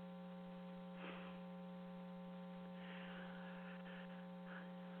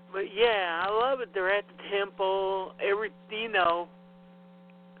 But yeah, I love it. They're at the temple,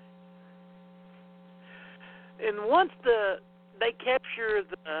 And once they capture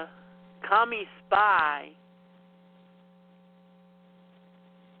the commie spy,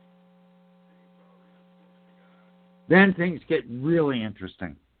 then things get really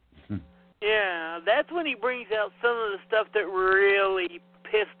interesting. Yeah, that's when he brings out some of the stuff that really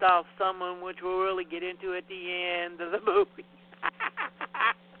pissed off someone, which we'll really get into at the end of the movie.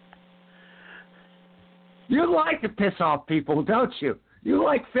 You like to piss off people, don't you? You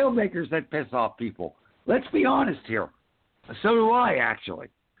like filmmakers that piss off people. Let's be honest here. So do I, actually.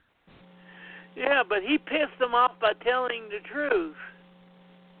 Yeah, but he pissed them off by telling the truth.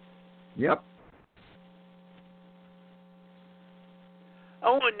 Yep.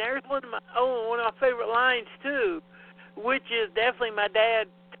 Oh, and there's one of my favorite lines, too, which is definitely my dad.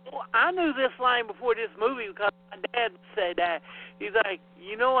 I knew this line before this movie because my dad said that. He's like,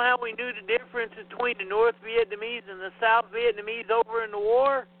 you know how we knew the difference between the North Vietnamese and the South Vietnamese over in the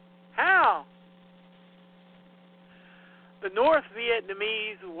war? How? The North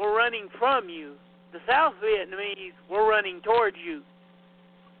Vietnamese were running from you. The South Vietnamese were running towards you.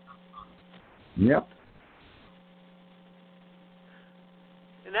 Yep.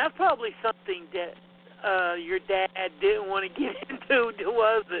 And that's probably something that your dad didn't want to get into,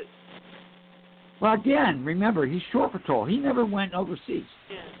 was it? Well, again, remember, he's shore patrol. He never went overseas.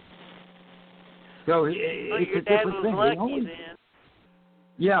 Yeah. So Well, it's your a dad different was thing. lucky then.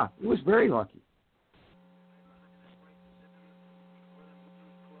 Yeah, he was very lucky.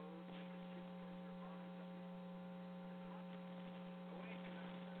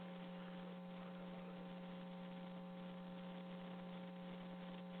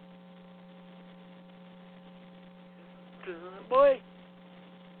 Boy.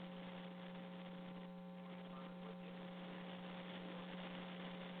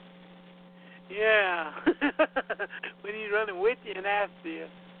 Yeah. When he's running with you and after you.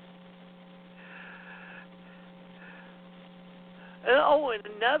 Oh, and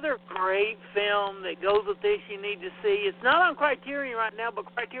another great film that goes with this you need to see. It's not on Criterion right now, but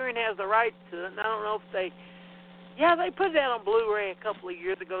Criterion has the rights to it. And I don't know if they... Yeah, they put it out on Blu-ray a couple of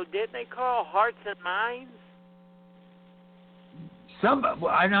years ago, didn't they, Carl? Hearts and Minds?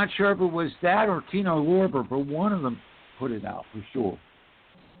 I'm not sure if it was that or Tino Lorber, but one of them put it out for sure.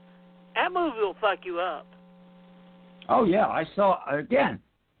 That movie will fuck you up. Oh, yeah. I saw, again,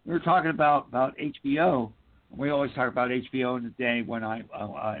 we were talking about HBO. We always talk about HBO in the day when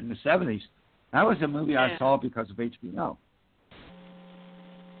in the 70s. That was a movie I saw because of HBO.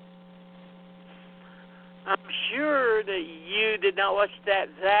 I'm sure that you did not watch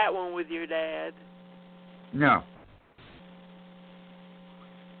that one with your dad. No.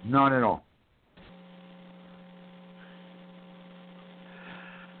 Not at all.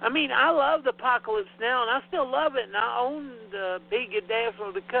 I mean, I love the Apocalypse Now, and I still love it, and I own the Big Dad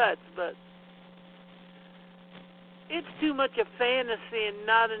from the Cuts, but it's too much of fantasy and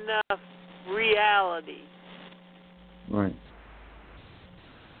not enough reality. Right.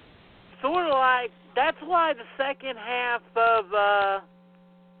 Sort of like, that's why the second half of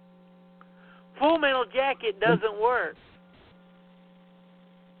Full Metal Jacket doesn't work.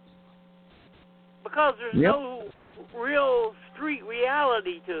 Because there's no real street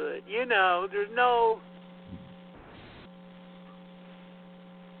reality to it, you know. There's no...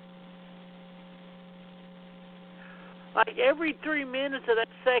 Like, every 3 minutes of that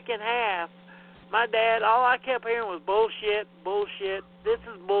second half, my dad, all I kept hearing was bullshit, bullshit, this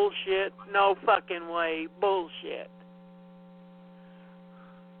is bullshit, no fucking way, bullshit.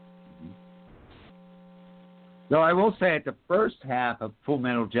 So I will say at the first half of Full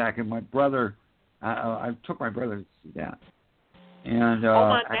Metal Jacket, my brother... I took my brother to see that. And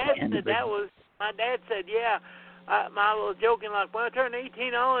my dad said that was... My dad said, yeah. I was joking, like, when I turn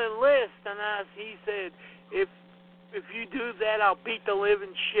 18, I'll enlist. And he said, if you do that, I'll beat the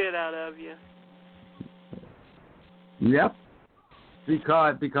living shit out of you. Yep.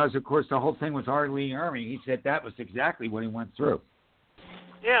 Because of course, the whole thing was R. Lee Ermey. He said that was exactly what he went through.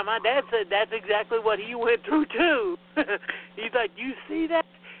 Yeah, my dad said that's exactly what he went through, too. He's like, you see that?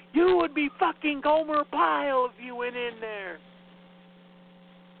 You would be fucking Gomer Pyle if you went in there.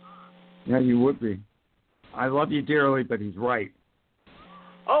 Yeah, you would be. I love you dearly, but he's right.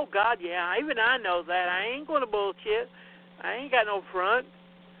 Oh, God, yeah. Even I know that. I ain't going to bullshit. I ain't got no front.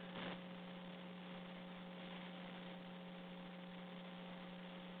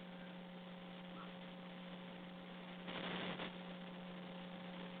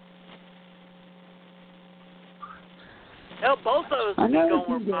 Hell, both of us be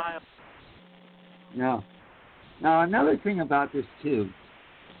Gomer Pyle. Yeah. Now, another thing about this, too,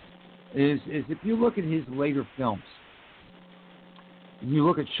 is if you look at his later films, and you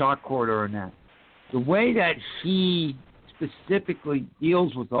look at Shock Corridor and that, the way that he specifically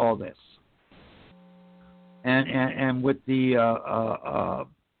deals with all this, and with the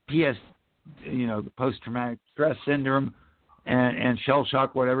the post-traumatic stress syndrome and shell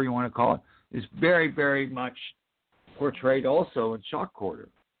shock, whatever you want to call it, is very, very much portrayed also in Shock Corridor.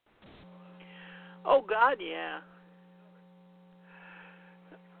 Oh, God, yeah.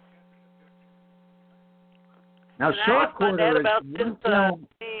 Now, Shock Corridor is about one this film.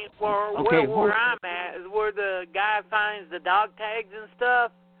 Where I'm at is where the guy finds the dog tags and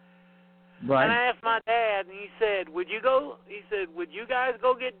stuff. Right. And I asked my dad, and he said, would you guys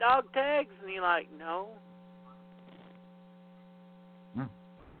go get dog tags? And he's like, no. Hmm.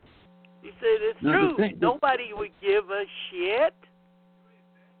 He said, it's true. Nobody would give a shit.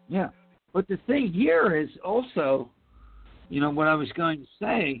 Yeah. But the thing here is also, what I was going to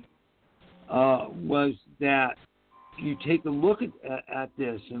say was that you take a look at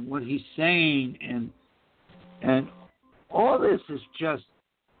this and what he's saying, and all this is just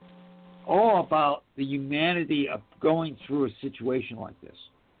all about the humanity of going through a situation like this,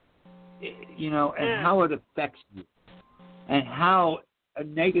 and how it affects you, and how it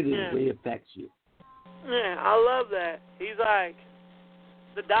negatively affects you. Yeah, I love that. He's like,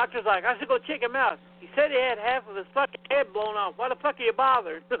 the doctor's like, I should go check him out. He said he had half of his fucking head blown off. Why the fuck are you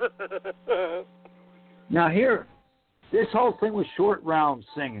bothered? Now here, this whole thing was Short Round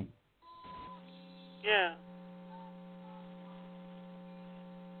singing. Yeah.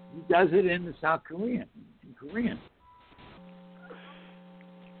 He does it in the South Korean. In Korean.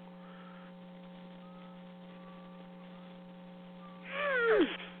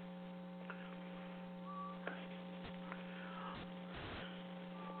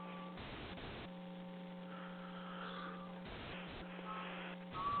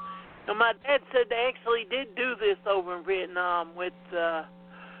 Now, my dad said they actually did do this over in Vietnam with the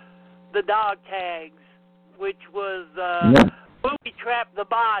dog tags, which was booby trap the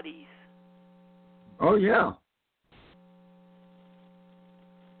bodies. Oh, yeah.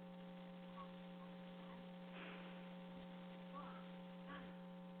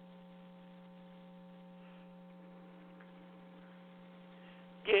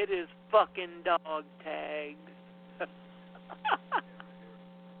 Get his fucking dog tagged.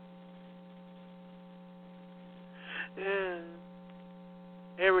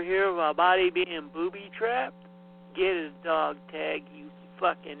 Ever hear of a body being booby trapped? Get his dog tagged, you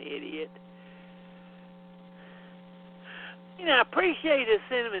fucking idiot. You know, I appreciate his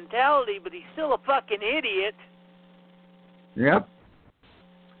sentimentality, but he's still a fucking idiot. Yep.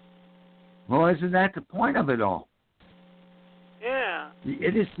 Well, isn't that the point of it all? Yeah. The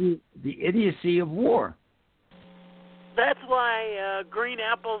idiocy of war. That's why green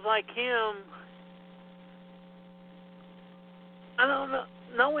apples like him. I don't know.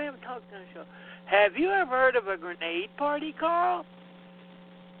 No, we haven't talked on the show. Have you ever heard of a grenade party, Carl?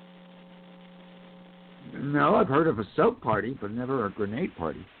 No, I've heard of a soap party, but never a grenade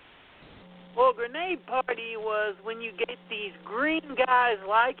party. Well, grenade party was when you get these green guys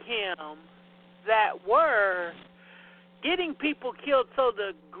like him that were getting people killed, so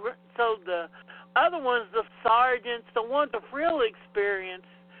the other ones, the sergeants, the ones with real experience,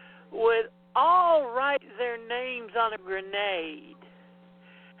 would all write their names on a grenade,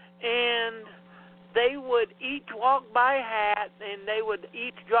 and they would each walk by a hat, and they would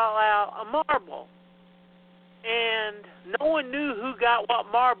each draw out a marble, and no one knew who got what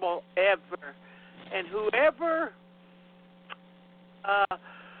marble ever, and whoever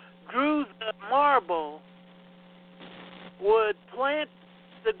drew the marble would plant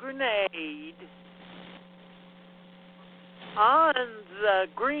the grenade on the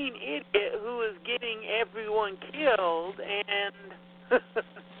green idiot who was getting everyone killed, and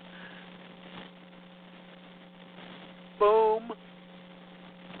boom.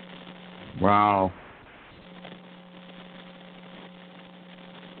 Wow.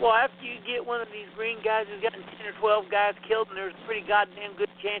 Well, after you get one of these green guys who's gotten 10 or 12 guys killed, and there's a pretty goddamn good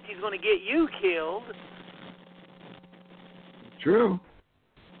chance he's going to get you killed. True.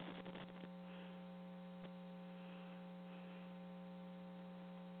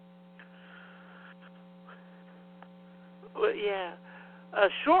 Well, yeah. A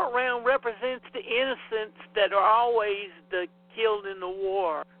short round represents the innocents that are always the killed in the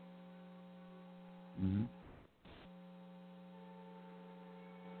war. Mm-hmm.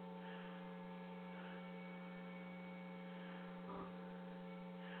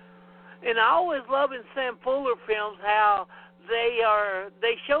 And I always love in Sam Fuller films how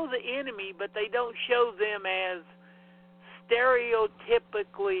they show the enemy, but they don't show them as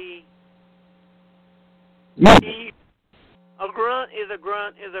stereotypically evil. A grunt is a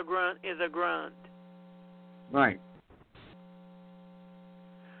grunt is a grunt is a grunt. Right.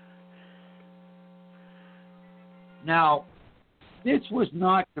 Now, this was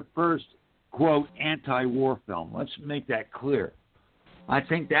not the first, quote, anti-war film. Let's make that clear. I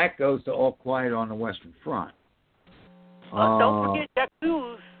think that goes to All Quiet on the Western Front. Don't forget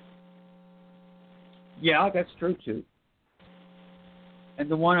Jacques. Yeah, that's true, too. And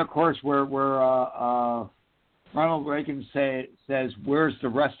the one, of course, where Ronald Reagan says, "Where's the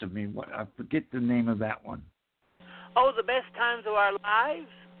rest of me?" I forget the name of that one. Oh, The Best Times of Our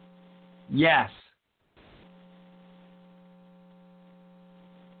Lives? Yes.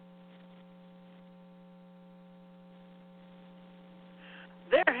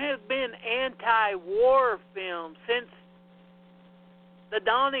 There has been anti-war films since the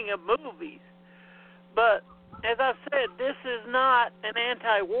dawning of movies. But, as I said, this is not an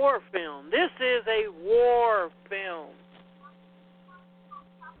anti-war film. This is a war film.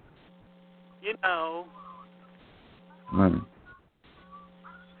 You know. Right.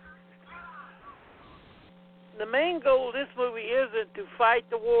 The main goal of this movie isn't to fight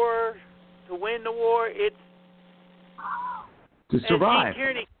the war, to win the war. It's to survive. As Gene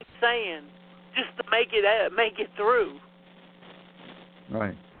Tierney keeps saying, just to make it through.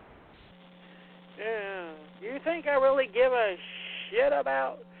 Right. Yeah. You think I really give a shit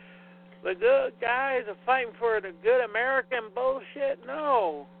about the good guys are fighting for the good American bullshit?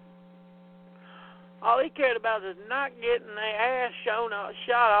 No. All he cared about is not getting their ass shot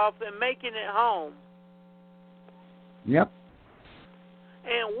off and making it home. Yep.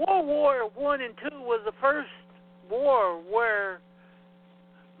 And World War I and II was the first war where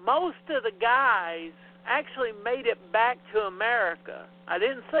most of the guys actually made it back to America. I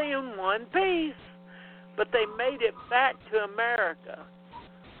didn't say in one piece, but they made it back to America.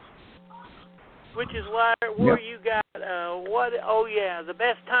 Which is where you got, The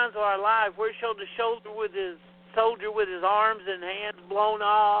Best Times of Our Lives, where he showed the shoulder with his soldier with his arms and hands blown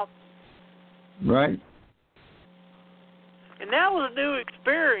off. Right. And that was a new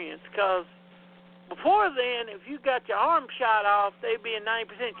experience, because before then, if you got your arm shot off, there'd be a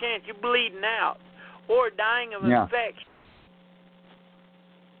 90% chance you're bleeding out or dying of infection.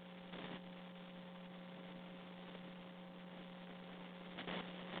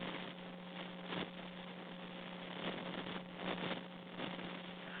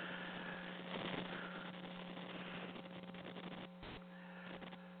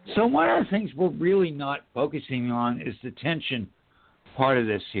 So one of the things we're really not focusing on is the tension part of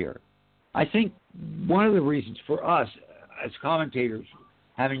this here. I think one of the reasons for us as commentators,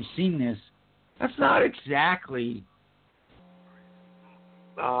 having seen this, that's not exactly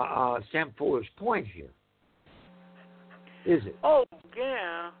Sam Fuller's point here, is it? Oh,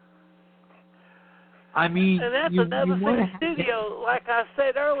 yeah. I mean, and that's another thing. Studio, like I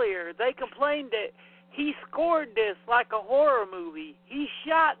said earlier, they complained that he scored this like a horror movie. He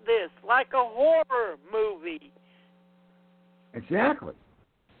shot this like a horror movie. Exactly.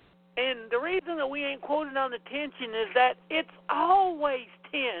 And the reason that we ain't quoting on the tension is that it's always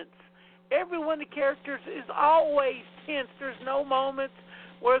tense. Every one of the characters is always tense. There's no moments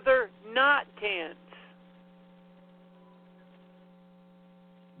where they're not tense.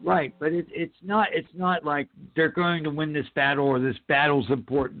 Right, but it's not like they're going to win this battle or this battle's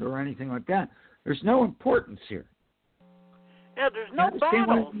important or anything like that. There's no importance here. Yeah, there's no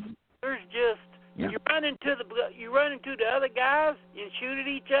battles. There's just you run into the other guys and shoot at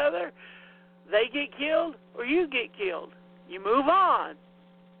each other. They get killed or you get killed. You move on.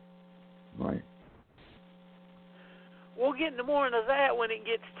 Right. We'll get into more of that when it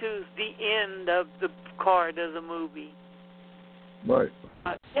gets to the end of the card of the movie. Right.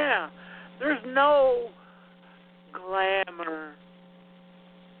 Yeah, there's no glamour.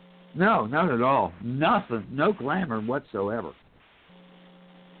 No, not at all. Nothing. No glamour whatsoever.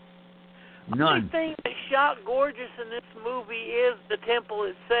 None. The only thing that shot gorgeous in this movie is the temple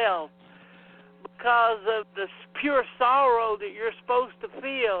itself, because of the pure sorrow that you're supposed to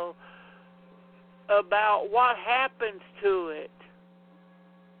feel about what happens to it.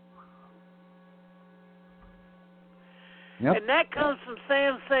 Yep. And that comes from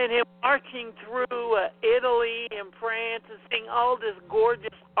Sam saying him marching through Italy and France and seeing all this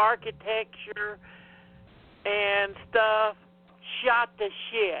gorgeous architecture and stuff shot to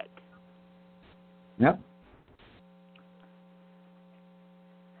shit. Yep.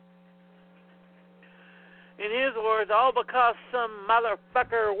 In his words, all because some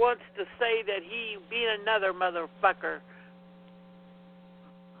motherfucker wants to say that he beat another motherfucker.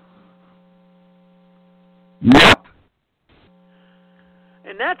 Yep.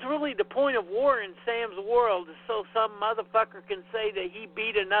 And that's really the point of war in Sam's world, is so some motherfucker can say that he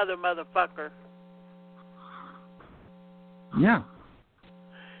beat another motherfucker. Yeah.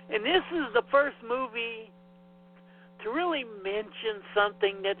 And this is the first movie to really mention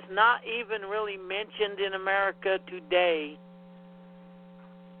something that's not even really mentioned in America today.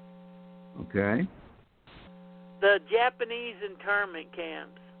 Okay. The Japanese internment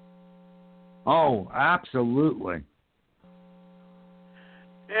camps. Oh, absolutely.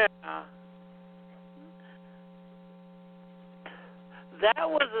 Yeah. That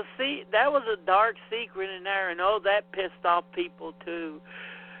was a dark secret in there, and that pissed off people too.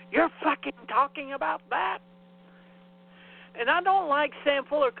 You're fucking talking about that? And I don't like Sam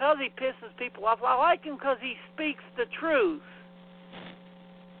Fuller because he pisses people off. I like him because he speaks the truth.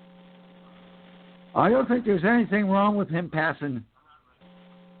 I don't think there's anything wrong with him passing.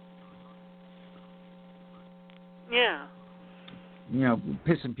 Yeah.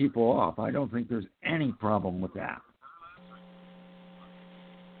 Pissing people off. I don't think there's any problem with that.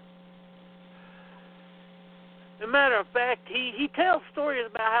 As a matter of fact, he tells stories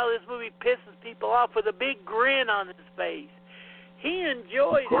about how this movie pisses people off with a big grin on his face. He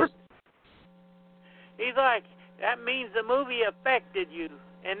enjoys it. He's like, that means the movie affected you,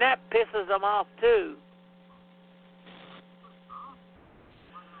 and that pisses him off too.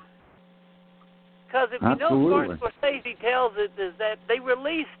 Because if you know, Martin Scorsese tells it is that they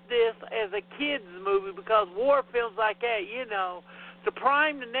released this as a kids movie because war films like that, to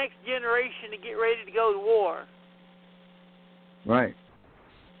prime the next generation to get ready to go to war. Right.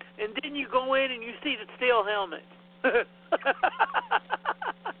 And then you go in and you see the steel helmet.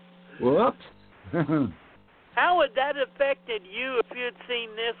 Whoops. How would that have affected you if you had seen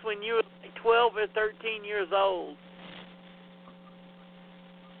this when you were like 12 or 13 years old?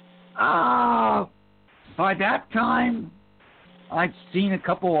 By that time, I'd seen a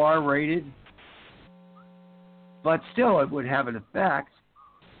couple R-rated, but still it would have an effect.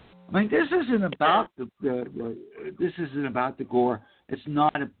 I mean, this isn't about this isn't about the gore. It's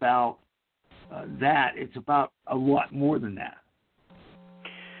not about that. It's about a lot more than that.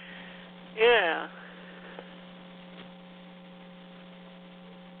 Yeah.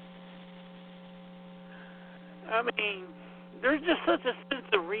 I mean, there's just such a sense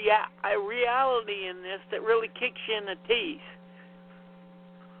of reality in this that really kicks you in the teeth.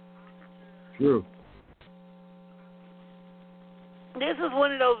 True. This is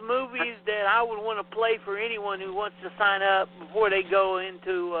one of those movies that I would want to play for anyone who wants to sign up before they go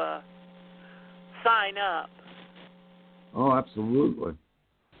into sign up. Oh, absolutely.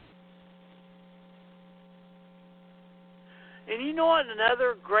 And you know what?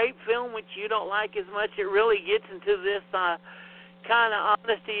 Another great film which you don't like as much, it really gets into this kind of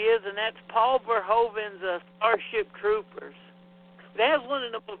honesty is, and that's Paul Verhoeven's Starship Troopers. It has one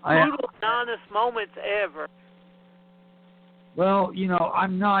of the most brutal and honest moments ever. Well,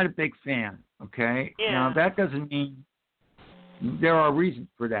 I'm not a big fan, okay? Yeah. Now, that doesn't mean there are reasons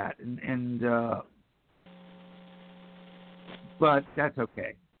for that, but that's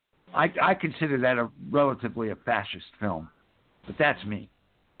okay. I consider that relatively a fascist film, but that's me.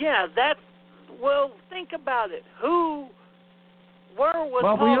 Yeah, well, think about it. Where was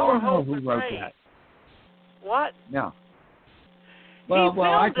Paul Paul we all know Verhoeven who wrote raised? that. What? No. He filmed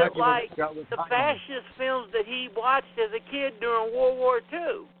I it thought like the fascist films that he watched as a kid during World War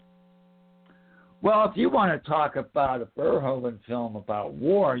II. Well, if you want to talk about a Verhoeven film about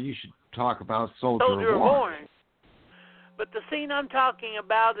war, you should talk about Soldier of War. But the scene I'm talking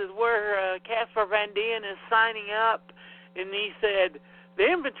about is where Caspar Van Dien is signing up, and he said, "The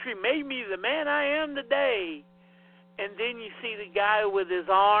infantry made me the man I am today." And then you see the guy with his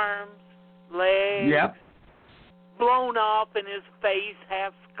arms, legs, blown off, and his face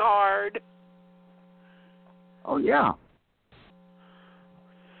half scarred. Oh, yeah.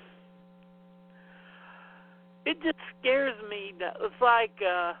 It just scares me. It's like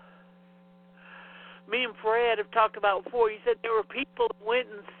me and Fred have talked about before. He said there were people who went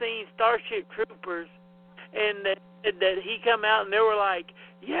and seen Starship Troopers, and that he come out and they were like,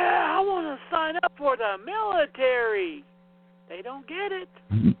 "Yeah, I want to sign up for the military." They don't get it.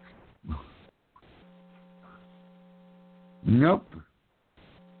 Nope.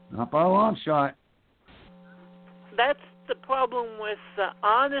 Not by a long shot. That's the problem with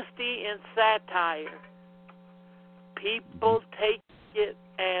honesty and satire. People take it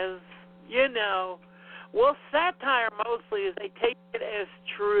as, well, satire mostly is they take it as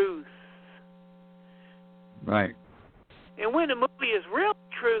truth. Right. And when a movie is real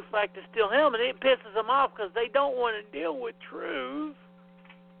truth, like The Steel Helmet, it pisses them off because they don't want to deal with truth.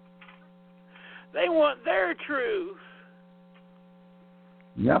 They want their truth.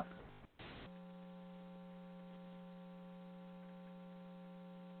 Yep.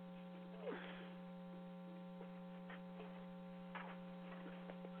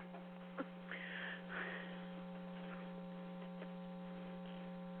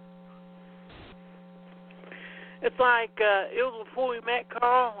 It's like, it was before we met,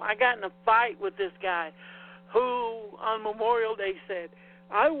 Carl. I got in a fight with this guy who, on Memorial Day, said,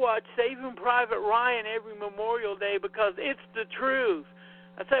 "I watch Saving Private Ryan every Memorial Day because it's the truth."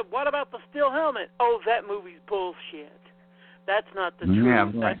 I said, "What about The Steel Helmet?" "Oh, that movie's bullshit. That's not the truth. Yeah,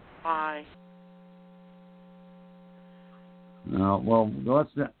 right. That's why." Well,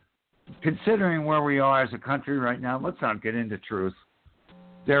 let's not, considering where we are as a country right now, let's not get into truth.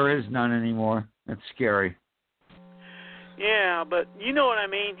 There is none anymore. It's scary. Yeah, but you know what I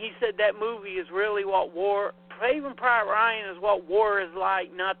mean. He said that movie is really what war... Saving Private Ryan is what war is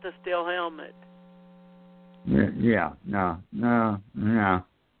like, not The Steel Helmet. Yeah. No.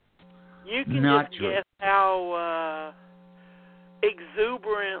 You can not just true. guess how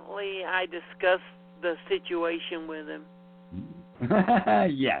exuberantly I discussed the situation with him.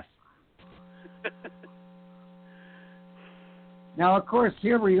 Yes. Now, of course,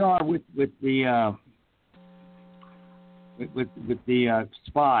 here we are with the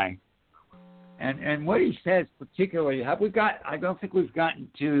spy, and what he says particularly. I don't think we've gotten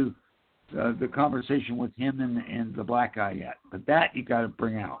to the conversation with him and the black guy yet, but that you got to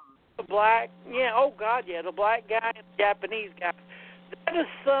bring out. The black, yeah, oh God, yeah, the black guy and the Japanese guy. That is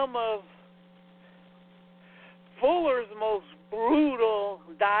some of Fuller's most brutal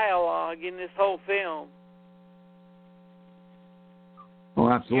dialogue in this whole film. Oh,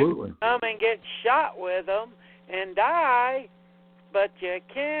 absolutely. You come and get shot with them and die, but you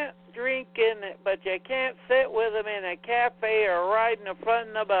can't drink in it, but you can't sit with them in a cafe or ride in the front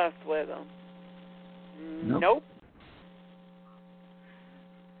of the bus with them. Nope.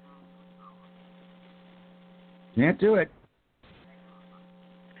 Can't do it.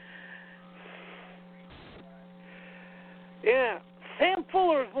 Yeah. Sam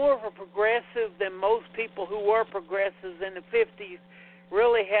Fuller is more of a progressive than most people who were progressives in the 50s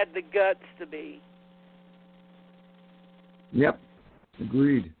really had the guts to be. Yep.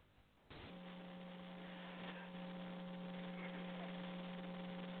 Agreed.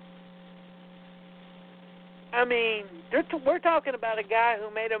 I mean, we're talking about a guy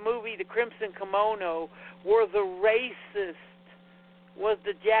who made a movie, The Crimson Kimono, where the racist was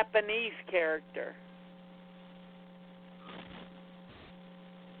the Japanese character.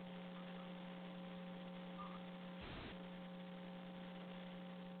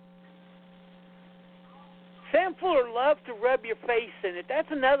 Sam Fuller loved to rub your face in it. That's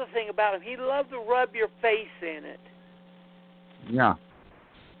another thing about him. He loved to rub your face in it. Yeah.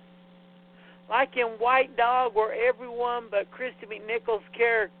 Like in White Dog, where everyone but Christy McNichol's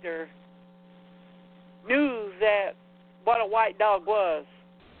character knew that what a white dog was.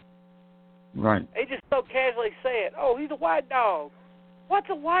 Right. They just so casually say it. Oh, he's a white dog. What's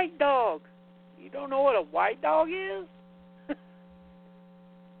a white dog? You don't know what a white dog is?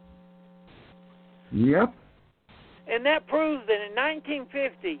 Yep. And that proves that in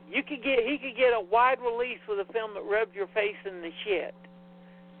 1950, he could get a wide release with a film that rubbed your face in the shit.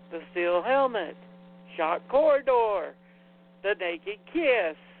 The Steel Helmet, Shock Corridor, The Naked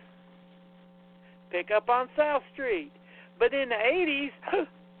Kiss, Pick Up on South Street. But in the 80s,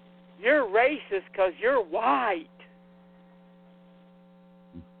 you're racist because you're white.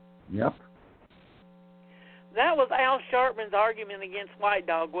 Yep. That was Al Sharpman's argument against White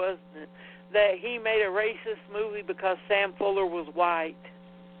Dog, wasn't it? That he made a racist movie because Sam Fuller was white.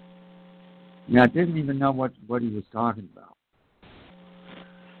 Yeah, I didn't even know what he was talking about.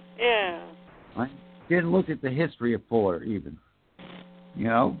 Yeah. I didn't look at the history of Fuller even. You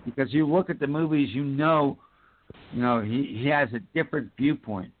know, because you look at the movies, you know, he has a different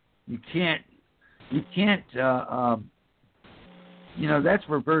viewpoint. You can't, that's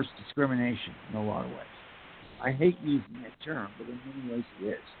reverse discrimination in a lot of ways. I hate using that term, but in many ways it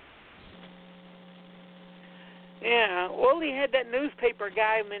is. Yeah, well, he had that newspaper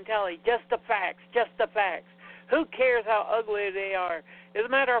guy mentality, just the facts, just the facts. Who cares how ugly they are? As a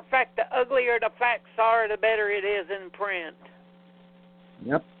matter of fact, the uglier the facts are, the better it is in print.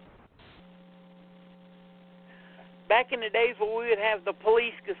 Yep. Back in the days when we would have the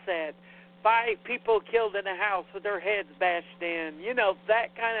police cassette, 5 people killed in a house with their heads bashed in,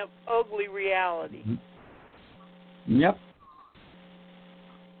 that kind of ugly reality. Yep.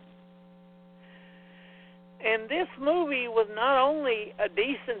 And this movie was not only a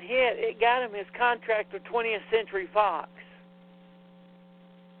decent hit, it got him his contract with 20th Century Fox.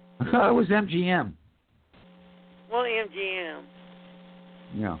 I thought it was MGM. Well, MGM.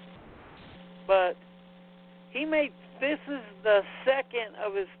 Yeah. But this is the second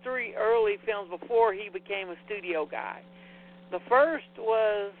of his 3 early films before he became a studio guy. The first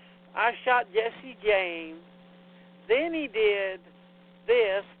was I Shot Jesse James. Then he did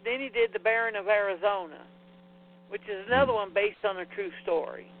this. Then he did The Baron of Arizona, which is another one based on a true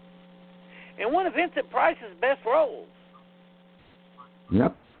story. And one of Vincent Price's best roles.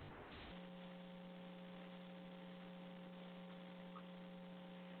 Yep.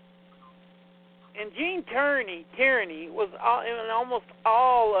 And Gene Tierney was in almost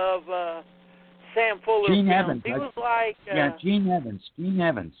all of Sam Fuller's Gene films. Evans. He was like... Gene Evans. Gene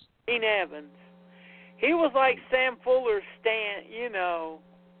Evans. He was like Sam Fuller's stand-in.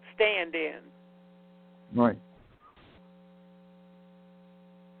 Right.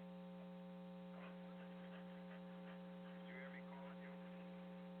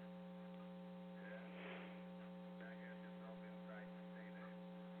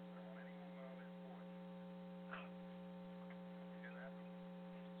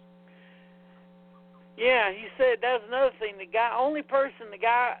 Yeah, he said that's another thing. Only person that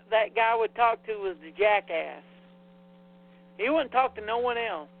guy would talk to was the jackass. He wouldn't talk to no one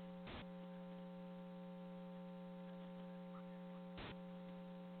else.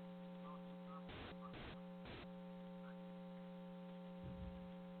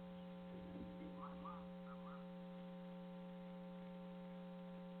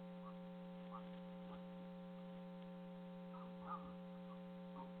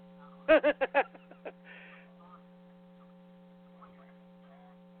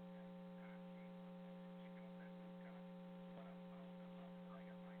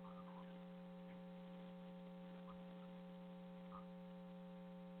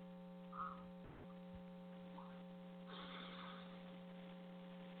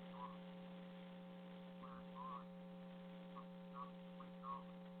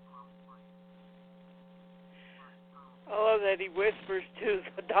 I love that he whispers to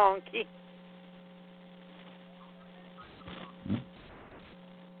the donkey.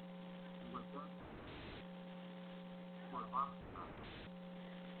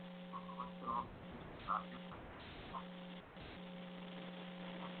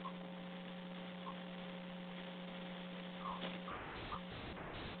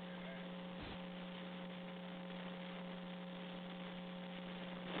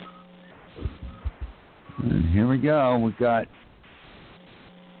 And here we go. We've got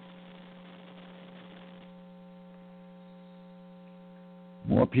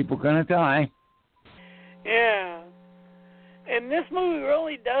more people gonna die. Yeah. And this movie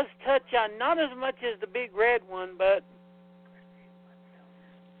really does touch on, not as much as the big red one, but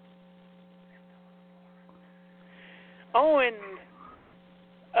and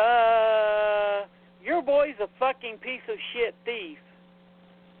your boy's a fucking piece of shit thief.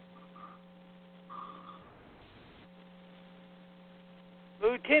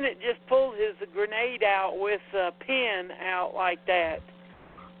 Lieutenant just pulled his grenade out with a pin out like that.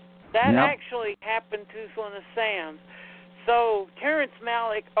 That actually happened to one of Sam's. So Terrence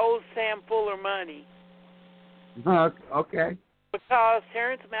Malick owes Sam Fuller money. Okay. Because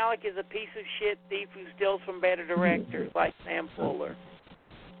Terrence Malick is a piece of shit thief who steals from better directors like Sam Fuller.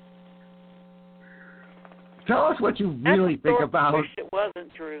 Tell us what you really think about. I wish it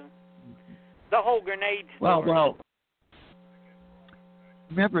wasn't true. The whole grenade story. Well.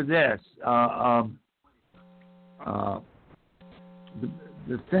 Remember this.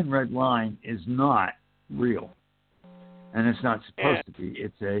 The thin red line is not real, and it's not supposed to be.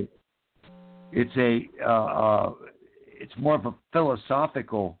 It's more of a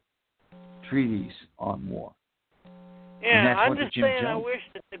philosophical treatise on war. Yeah, I'm just saying I wish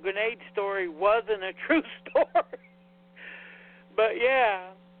that the grenade story wasn't a true story. But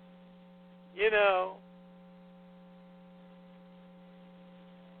yeah, you know.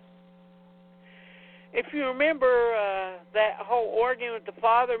 If you remember that whole argument with the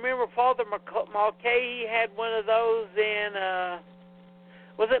father, remember Father Mulcahy had one of those in,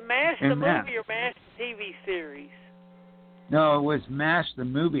 was it MASH the movie or MASH the TV series? No, it was MASH the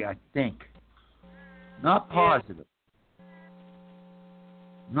movie, I think. Not positive. Yeah.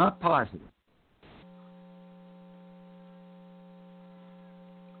 Not positive.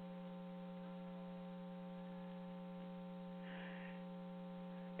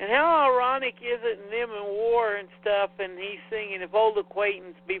 And how ironic is it in them in war and stuff, and he's singing "If Old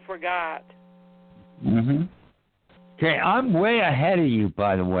Acquaintance Be Forgot." Mm-hmm. Okay, I'm way ahead of you,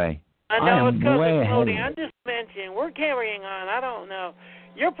 by the way. I know, it's because it's floating. I'm just mentioning, we're carrying on. I don't know.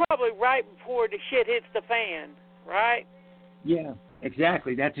 You're probably right before the shit hits the fan, right? Yeah,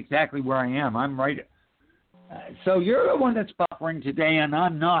 exactly. That's exactly where I am. I'm right. So you're the one that's buffering today, and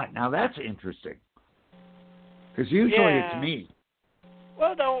I'm not. Now, that's interesting. Because usually it's me.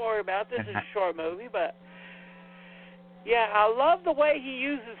 Well, don't worry about it. This is a short movie, but yeah, I love the way he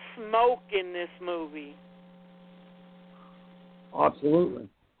uses smoke in this movie. Absolutely.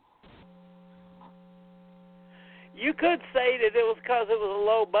 You could say that it was because it was a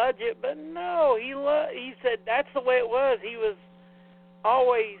low budget, but no, he said that's the way it was. He was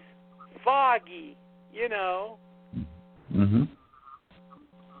always foggy, you know. Mm-hmm.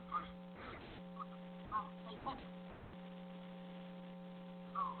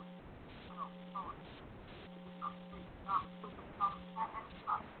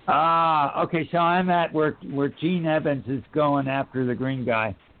 Okay, so I'm at where Gene Evans is going after the green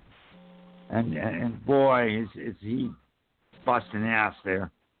guy. And boy, is he busting ass there.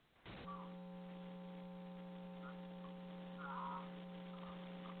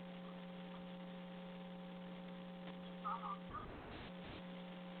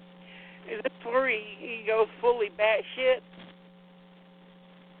 Is this where he goes fully batshit?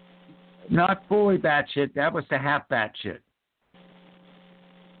 Not fully batshit. That was the half batshit.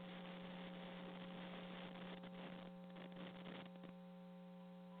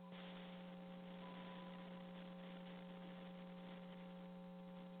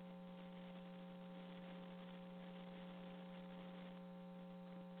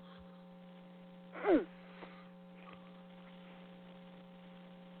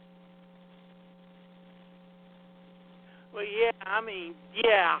 Well, yeah, I mean,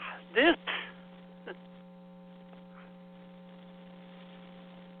 yeah, this.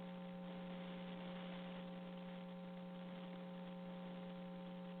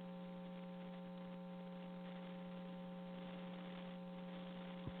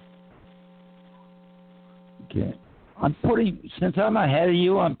 Okay. Since I'm ahead of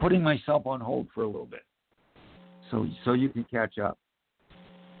you, I'm putting myself on hold for a little bit. So you can catch up.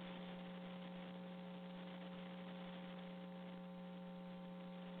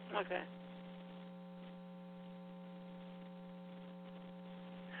 Okay.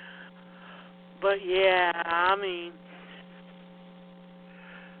 But yeah, I mean,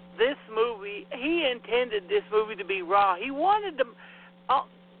 this movie, he intended this movie to be raw. He wanted to,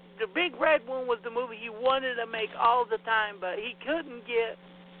 the Big Red One was the movie he wanted to make all the time, but he couldn't get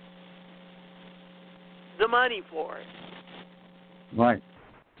the money for it. Right.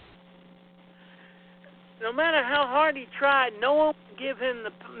 No matter how hard he tried, no one would give him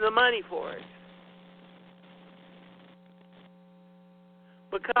the money for it.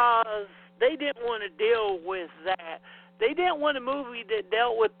 Because they didn't want to deal with that. They didn't want a movie that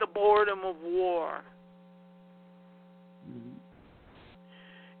dealt with the boredom of war. Mm-hmm.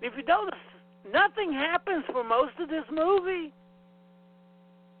 If you notice, nothing happens for most of this movie.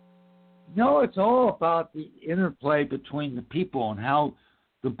 No, it's all about the interplay between the people and how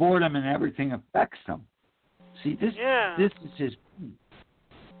the boredom and everything affects them. See, this is his.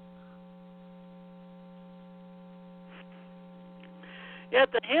 Yeah,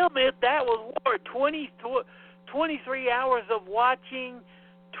 to him, that was war. 23 hours of watching,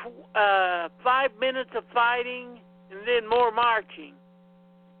 5 minutes of fighting, and then more marching.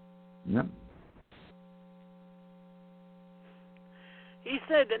 Yep. He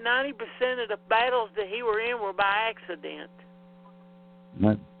said that 90% of the battles that he were in were by accident.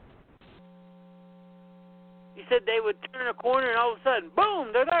 Yep. He said they would turn a corner and all of a sudden,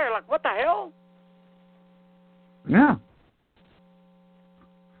 boom, they're there. Like, what the hell? Yeah.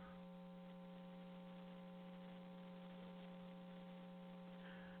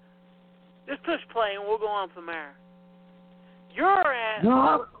 Just push play and we'll go on from there. Are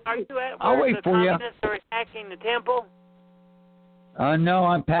you at I'll where wait the for you. communists are attacking the temple? No,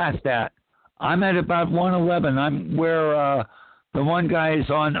 I'm past that. I'm at about 111. I'm where the one guy is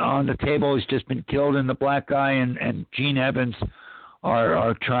on the table has just been killed, and the black guy and Gene Evans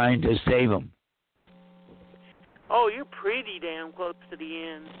are trying to save him. Oh, you're pretty damn close to the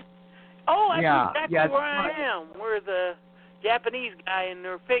end. Oh, that's exactly where I am. We're the Japanese guy, and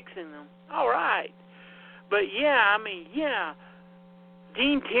they're fixing them. All right. But,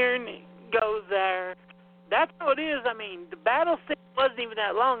 Gene Tierney goes there. That's how it is. I mean, the battle scene wasn't even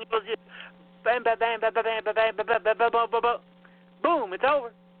that long. It was just bam, bam, bam, bam, bam, bam, bam, bam, bam, bam, bam, bam, bam, bam. Boom, it's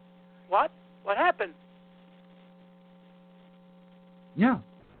over. What? What happened? Yeah.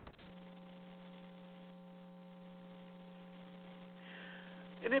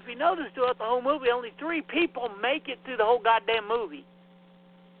 And if you notice throughout the whole movie, only 3 people make it through the whole goddamn movie.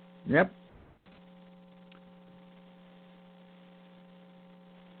 Yep.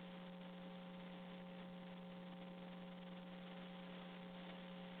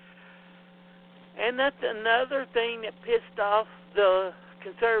 And that's another thing that pissed off the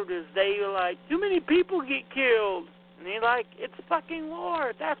conservatives. They were like, too many people get killed. And they're like, it's fucking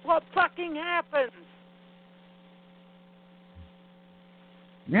war. That's what fucking happens.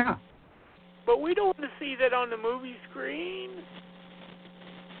 Yeah. But we don't want to see that on the movie screen.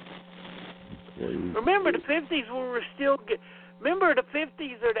 Remember the 50s were still remember the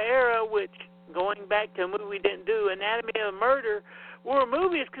 50s are the era which, going back to a movie we didn't do, Anatomy of Murder, where a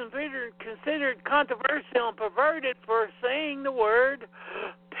movie is considered controversial and perverted for saying the word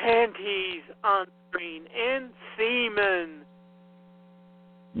panties on screen and semen.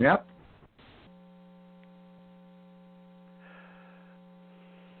 Yep.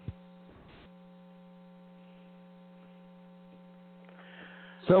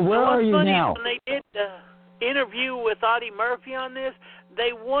 So where are you now? When they did the interview with Audie Murphy on this,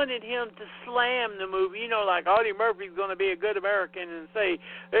 they wanted him to slam the movie. You know, like Audie Murphy's going to be a good American and say,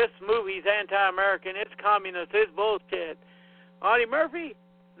 this movie's anti-American, it's communist, it's bullshit. Audie Murphy,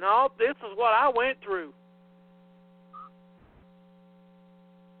 no, this is what I went through.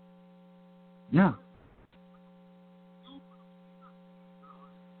 Yeah.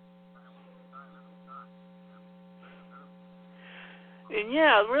 And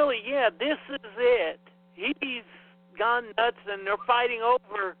this is it. He's gone nuts and they're fighting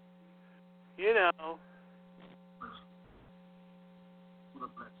over, Yeah.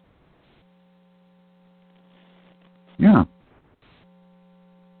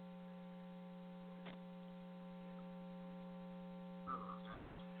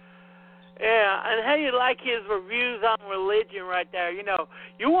 Yeah, and how do you like his reviews on religion right there?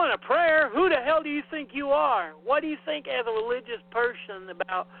 You want a prayer? Who the hell do you think you are? What do you think as a religious person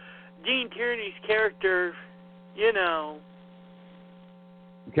about Gene Tierney's character,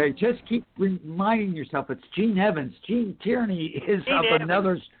 Okay, just keep reminding yourself it's Gene Evans. Gene Tierney is Gene of Evans.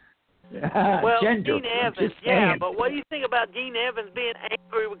 another gender. Gene Evans, yeah, but what do you think about Gene Evans being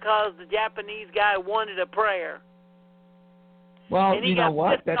angry because the Japanese guy wanted a prayer? Well, and he you got know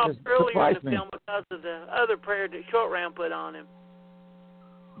what? pissed That off doesn't earlier surprise in the me. film because of the other prayer that Short Round put on him.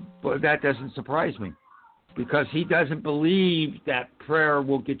 But that doesn't surprise me. because he doesn't believe that prayer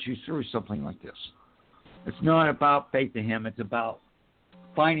will get you through something like this. It's not about faith to him. It's about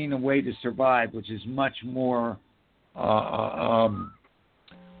finding a way to survive, which is much more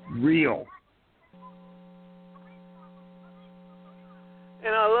real.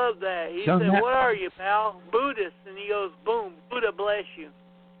 And I love that. He said, "What are you, pal?" Buddhist. And he goes, "Boom, Buddha bless you."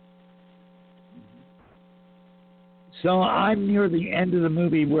 So I'm near the end of the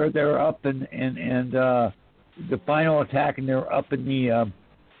movie where they're up and the final attack, and they're up in the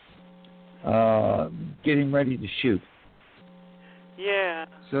getting ready to shoot. Yeah.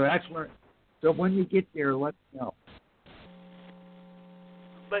 So that's where. So when you get there, let me know.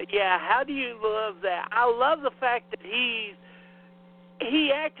 But yeah, how do you love that? I love the fact that he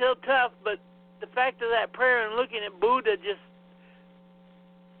acts so tough, but the fact of that prayer and looking at Buddha just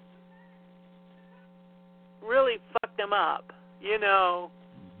really fucked him up, you know.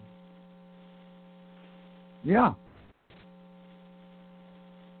 Yeah.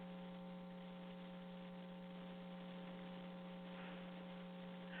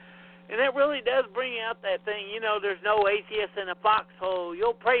 And that really does bring out that thing, you know, there's no atheist in a foxhole.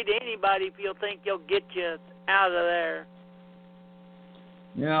 You'll pray to anybody if you'll think you'll get you out of there.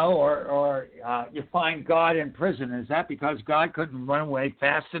 You know, or you find God in prison. Is that because God couldn't run away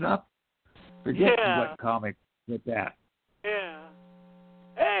fast enough? Forget what comic did that. Yeah.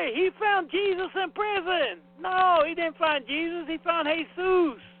 Hey, he found Jesus in prison. No, he didn't find Jesus. He found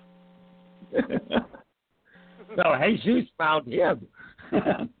Jesus. No, Jesus found him.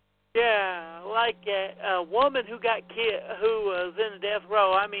 Yeah, like a woman who got who was in the death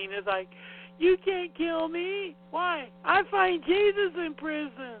row. I mean, it's like, you can't kill me. Why? I find Jesus in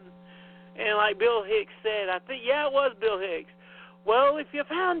prison. And like Bill Hicks said, I think, it was Bill Hicks. Well, if you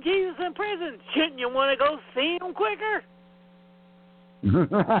found Jesus in prison, shouldn't you want to go see him quicker?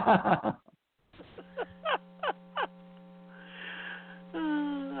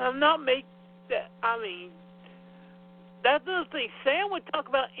 I'm not making that. I mean, that's the thing. Sam would talk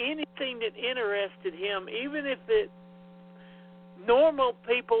about anything that interested him, even if normal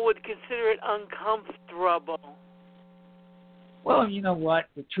people would consider it uncomfortable. Well, you know what?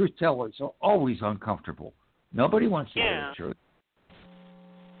 The truth tellers are always uncomfortable. Nobody wants to hear the truth.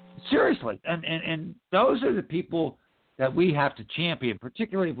 Seriously. And those are the people that we have to champion,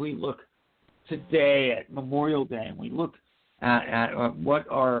 particularly if we look today at Memorial Day and we look at what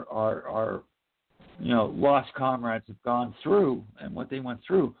our lost comrades have gone through and what they went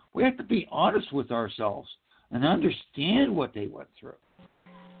through. We have to be honest with ourselves and understand what they went through.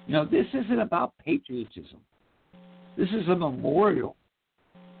 You know, this isn't about patriotism. This is a memorial.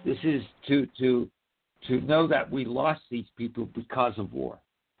 This is to know that we lost these people because of war.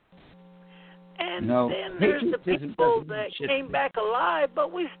 And then there's the people that came back alive,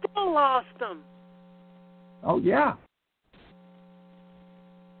 but we still lost them. Oh, yeah.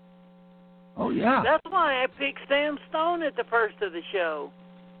 Oh, yeah. That's why I picked Sam Stone at the first of the show.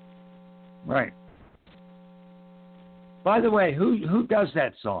 Right. By the way, who does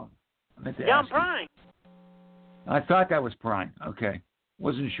that song? John Prine. I thought that was Prine. Okay.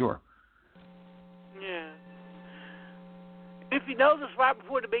 Wasn't sure. Yeah. If you notice, right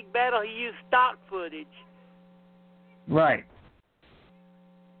before the big battle, he used stock footage. Right.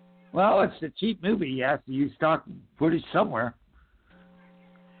 Well, it's a cheap movie. You have to use stock footage somewhere.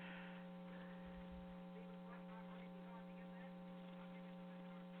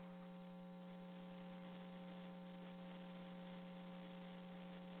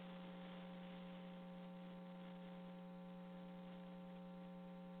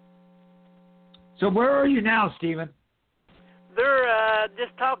 So where are you now, Stephen? They're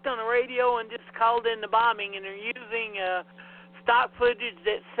just talked on the radio and just called in the bombing, and they're using stock footage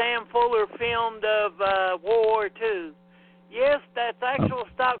that Sam Fuller filmed of World War II. Yes, that's actual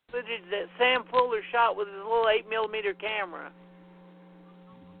stock footage that Sam Fuller shot with his little 8mm camera.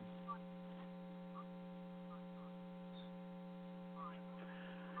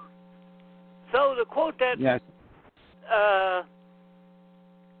 So to quote that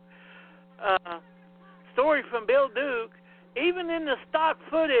story from Bill Duke, even in the stock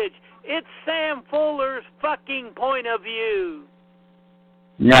footage, it's Sam Fuller's fucking point of view.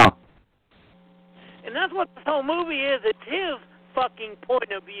 Yeah. And that's what this whole movie is. It's his fucking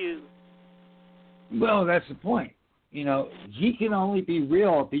point of view. Well, that's the point. You know, he can only be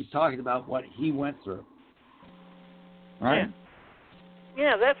real if he's talking about what he went through. Right?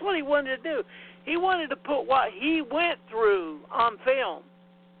 Yeah, that's what he wanted to do. He wanted to put what he went through on film.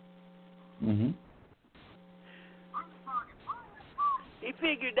 Mm-hmm. He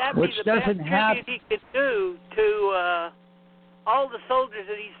figured that'd be the best tribute he could do to all the soldiers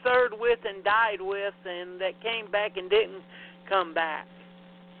that he served with and died with, and that came back and didn't come back.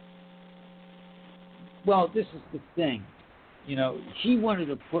 Well, this is the thing. You know, he wanted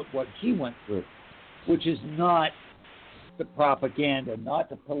to put what he went through, which is not the propaganda, not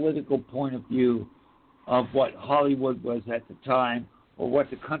the political point of view of what Hollywood was at the time or what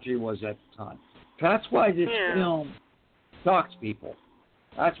the country was at the time. That's why this film shocks people.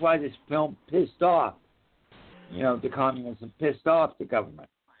 That's why this film pissed off, you know, the communism, pissed off the government.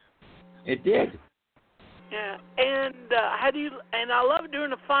 It did. Yeah, and and I love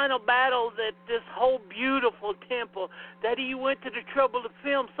during the final battle that this whole beautiful temple that he went to the trouble to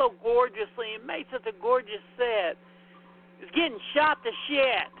film so gorgeously and made such a gorgeous set is getting shot to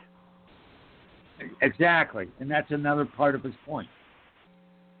shit. Exactly, and that's another part of his point.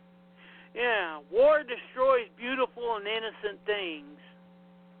 Yeah, war destroys beautiful and innocent things.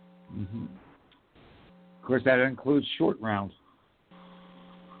 Mm-hmm. Of course, that includes short rounds.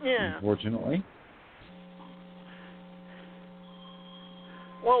 Yeah. Unfortunately.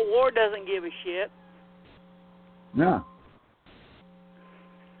 Well, war doesn't give a shit. No.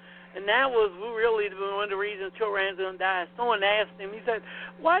 And that was really one of the reasons Short Round's going to die. Someone asked him, he said,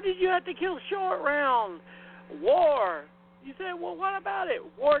 why did you have to kill Short Round? War. He said, well, what about it?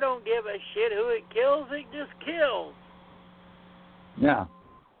 War don't give a shit who it kills, it just kills. Yeah.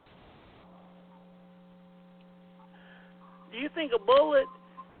 Do you think a bullet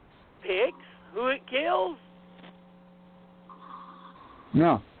picks who it kills?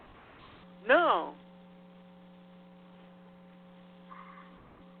 No. No.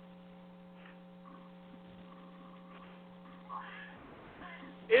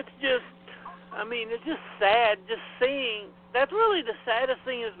 It's just, it's just sad just seeing. That's really the saddest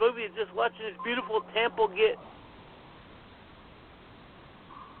thing in this movie is just watching this beautiful temple get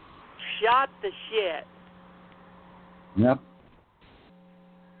shot to shit. Yep.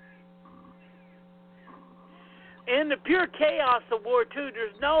 In the pure chaos of war, too,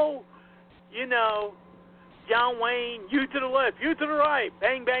 there's no, John Wayne, you to the left, you to the right,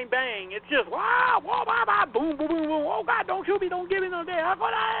 bang, bang, bang. It's just, wow, wow, wow, wow, boom, boom, boom, boom. Oh, God, don't shoot me, don't give me no damn.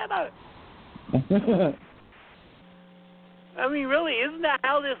 Really, isn't that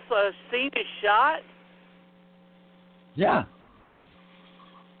how this scene is shot? Yeah.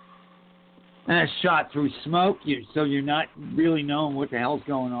 And it's shot through smoke, so you're not really knowing what the hell's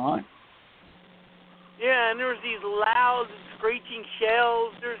going on. Yeah, and there's these loud, screeching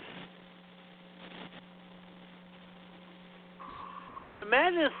shells.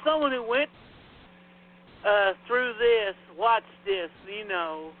 Imagine if someone who went through this, watched this,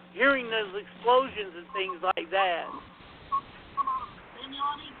 hearing those explosions and things like that.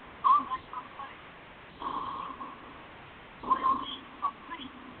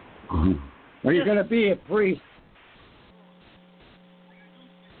 Mm-hmm. Well, you're going to be a priest.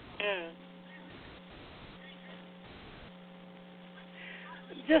 Yeah.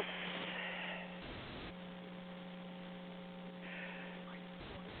 Just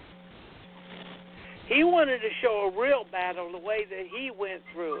he wanted to show a real battle the way that he went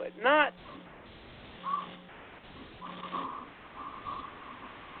through it, not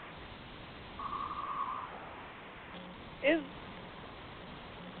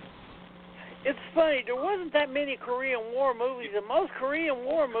It's funny, there wasn't that many Korean War movies, and most Korean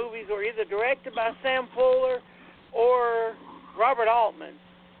War movies were either directed by Sam Fuller or Robert Altman.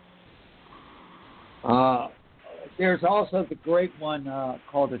 There's also the great one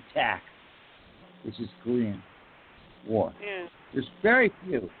called Attack, which is Korean War. Yeah. There's very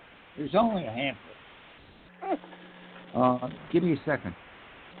few. There's only a handful. Give me a second.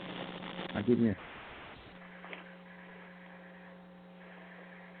 I'll give you.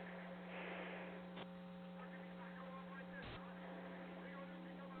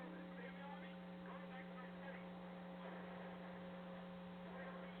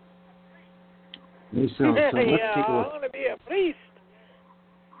 So let's take a look. I want to be a priest.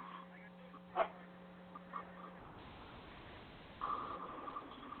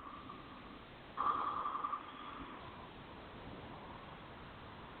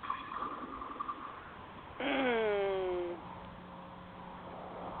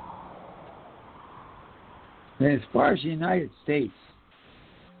 And as far as the United States.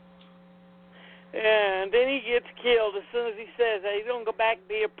 Yeah, and then he gets killed as soon as he says that he's going to go back and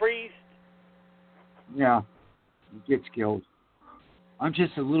be a priest. Yeah, he gets killed. I'm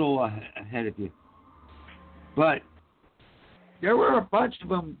just a little ahead of you. But there were a bunch of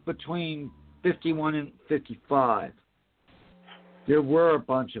them between 51 and 55. There were a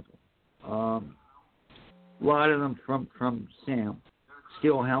bunch of them. A lot of them from Sam.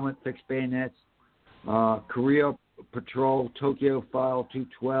 Steel helmet, fixed bayonets. Korea Patrol, Tokyo File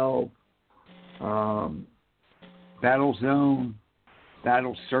 212, Battle Zone,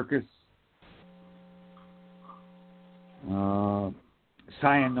 Battle Circus,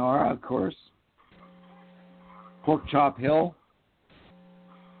 Sayonara, of course, Pork Chop Hill.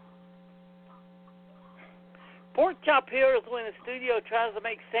 Pork Chop Hill is when the studio tries to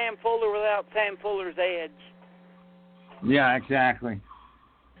make Sam Fuller without Sam Fuller's edge. Yeah, exactly.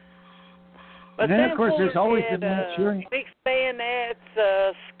 But and then, Sam of course, Fuller there's always did, the Manchurian. Mixed Bayonets,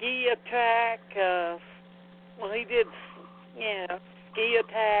 Ski Attack. He did, Ski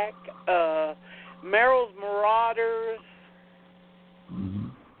Attack. Merrill's Marauders. Mm-hmm.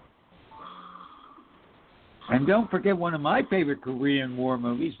 And don't forget one of my favorite Korean War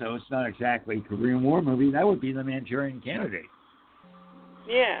movies, though it's not exactly a Korean War movie, that would be The Manchurian Candidate.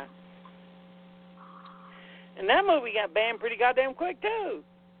 Yeah. And that movie got banned pretty goddamn quick, too.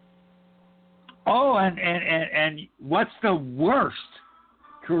 Oh, and what's the worst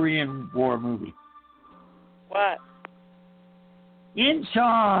Korean War movie? What?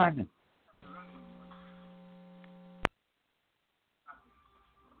 Incheon.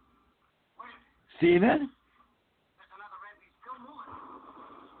 Steven?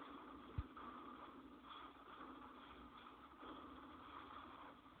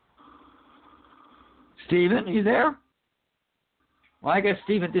 Steven, you there? Well, I guess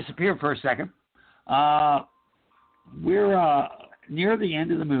Steven disappeared for a second. We're near the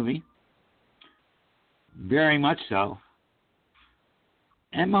end of the movie. Very much so.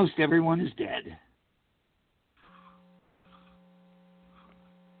 And most everyone is dead.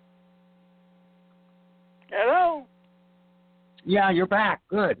 Hello? Yeah, you're back.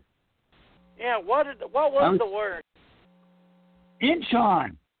 Good. Yeah, what was the word?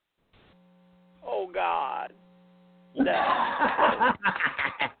 Incheon. Oh, God.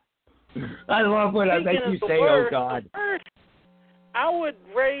 I love when I make you say, oh, God. First, I would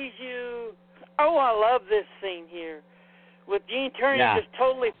raise you. Oh, I love this scene here. With Gene Tierney just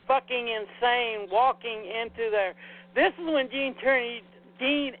totally fucking insane walking into there. This is when Dean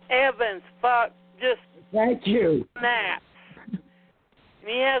Evans just Thank you. snaps. And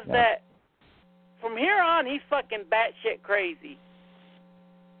he has that. From here on, he's fucking batshit crazy.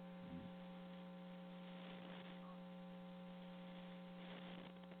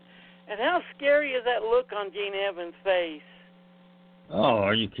 And how scary is that look on Gene Evans' face? Oh,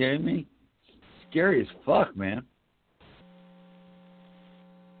 are you kidding me? Scary as fuck, man.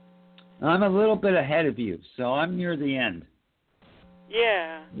 I'm a little bit ahead of you, so I'm near the end.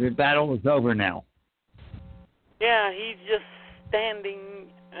 Yeah. The battle is over now. Yeah, he's just standing.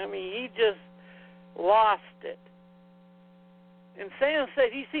 I mean, he just lost it. And Sam said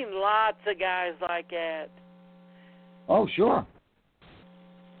he's seen lots of guys like that. Oh, sure.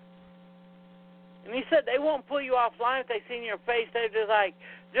 And he said they won't pull you offline if they see in your face. They're just like,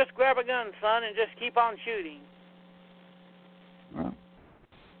 just grab a gun, son, and just keep on shooting. Well.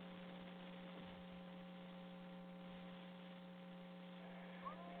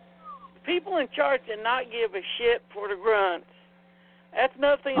 People in charge did not give a shit for the grunts. That's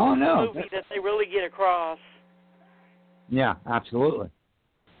another thing Oh, in the no. movie that they really get across. Yeah, absolutely.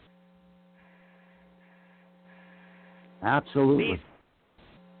 Absolutely.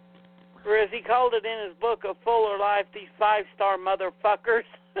 Or as he called it in his book, A Fuller Life, these 5-star motherfuckers.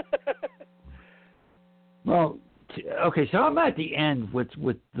 Well, okay, so I'm at the end with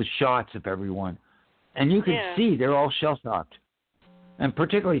the shots of everyone. And you can see they're all shell-shocked. And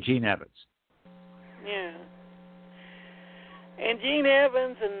particularly Gene Evans. Yeah. And Gene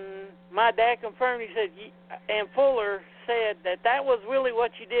Evans and my dad confirmed, he said, and Fuller said that was really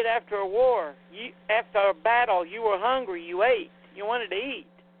what you did after a war. After a battle, you were hungry, you ate. You wanted to eat.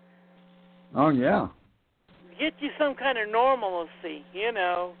 Oh, yeah. Get you some kind of normalcy, you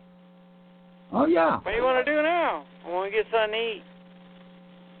know. Oh, yeah. What do you want to do now? I want to get something to eat.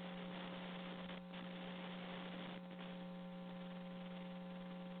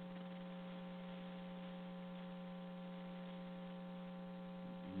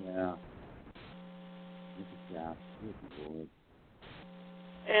 Yeah.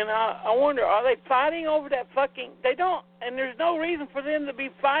 And I wonder, are they fighting over that fucking... They don't... And there's no reason for them to be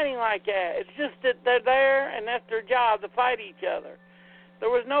fighting like that. It's just that they're there, and that's their job, to fight each other. There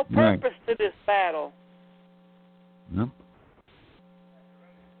was no purpose to this battle. No.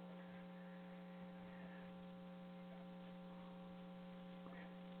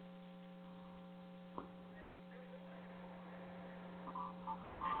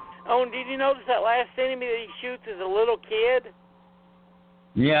 Oh, and did you notice that last enemy that he shoots is a little kid?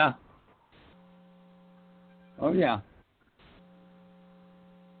 Yeah. Oh, yeah.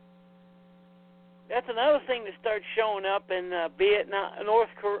 That's another thing that started showing up in Vietnam, North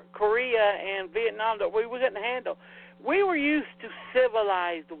Korea and Vietnam that we couldn't handle. We were used to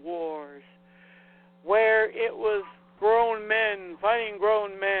civilized wars, where it was grown men fighting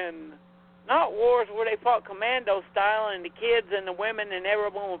grown men, not wars where they fought commando style and the kids and the women and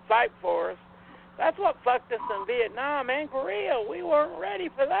everyone would fight for us. That's what fucked us in Vietnam and Korea. We weren't ready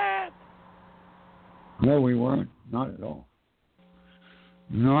for that. No, we weren't. Not at all.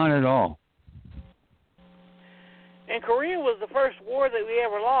 Not at all. And Korea was the first war that we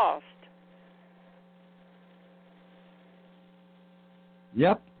ever lost.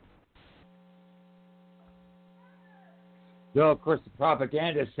 Yep. Though, of course, the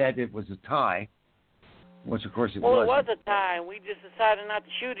propaganda said it was a tie, which, of course, it wasn't. Well, it was a tie. We just decided not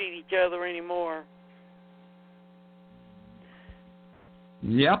to shoot at each other anymore.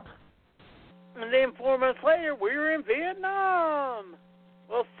 Yep. And then 4 months later, we were in Vietnam.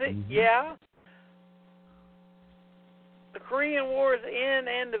 Well, yeah. The Korean War's in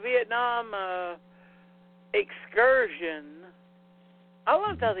and the Vietnam excursion. I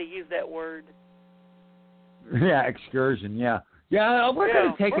loved how they used that word. Yeah, excursion, yeah. Yeah, we're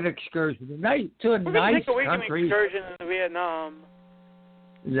going to take an excursion tonight to a nice country. We're going to take a weekend excursion in Vietnam.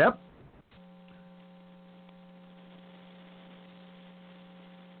 Yep.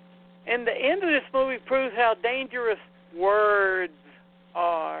 And the end of this movie proves how dangerous words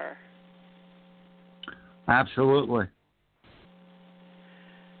are. Absolutely.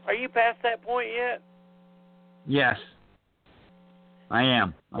 Are you past that point yet? Yes. I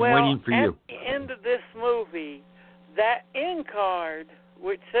am. I'm waiting for you. At the end of this movie, that end card,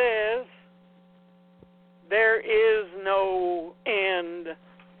 which says, "There is no end,"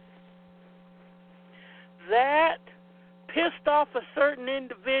 that pissed off a certain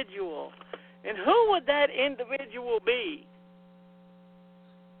individual. And who would that individual be?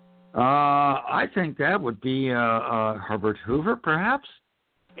 I think that would be Herbert Hoover, perhaps.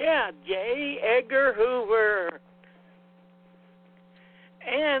 Yeah, J. Edgar Hoover.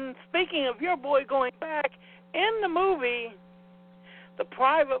 And speaking of your boy going back, in the movie, The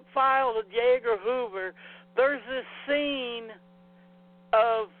Private Files of J. Edgar Hoover, there's this scene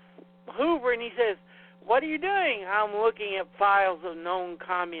of Hoover, and he says, "What are you doing?" "I'm looking at files of known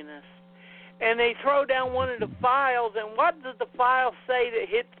communists." And they throw down one of the files, and what does the file say that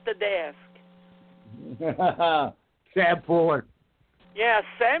hits the desk? Sam Fuller. Yeah,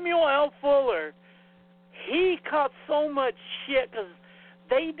 Samuel L. Fuller. He caught so much shit because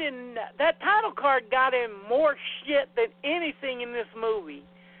they didn't. That title card got him more shit than anything in this movie.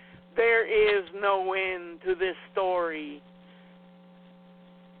 There is no end to this story.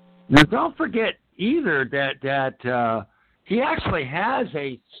 Now, don't forget either that he actually has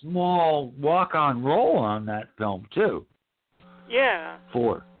a small walk-on role on that film too. Yeah.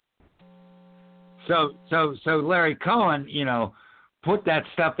 So Larry Cohen, put that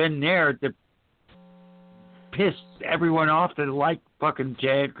stuff in there to piss everyone off that like fucking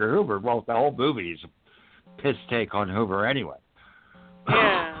J. Edgar Hoover. Well, the whole movie is a piss take on Hoover anyway.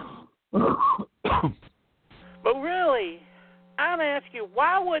 Yeah. But really, I'm going to ask you,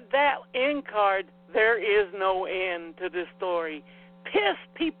 why would that end card, "There is no end to this story," piss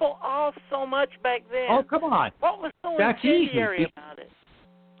people off so much back then? Oh, come on. What was so That's incendiary easy. about it?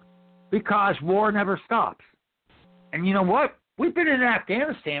 Because war never stops. And you know what? We've been in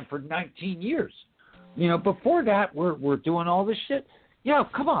Afghanistan for 19 years. Before that, we're doing all this shit. Yeah,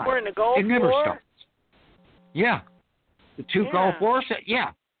 come on. We're in the Gulf It never War? stops. Yeah. The two Gulf Wars,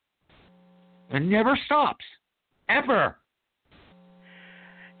 yeah. It never stops. Ever.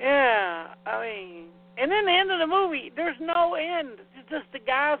 Yeah, I mean, and then the end of the movie, there's no end. It's just the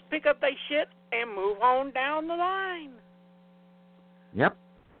guys pick up their shit and move on down the line. Yep.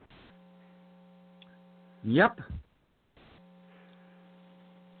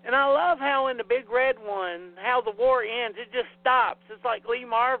 And I love how in the Big Red one, how the war ends. It just stops. It's like Lee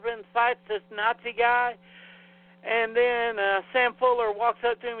Marvin fights this Nazi guy, and then Sam Fuller walks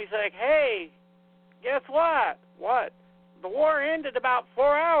up to him. He's like, "Hey, guess what? What? The war ended about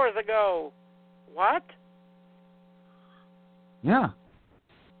 4 hours ago." "What?" Yeah.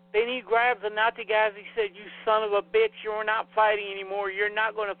 Then he grabs the Nazi guys. He said, "You son of a bitch, you're not fighting anymore. You're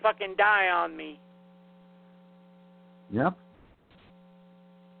not going to fucking die on me." Yep.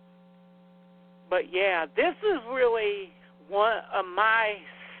 But yeah, this is really one of my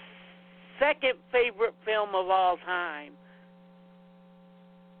second favorite film of all time.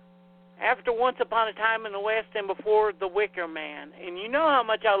 After Once Upon a Time in the West and before The Wicker Man. And you know how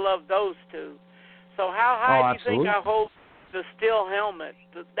much I love those two. So how high do you think I hold the Steel Helmet?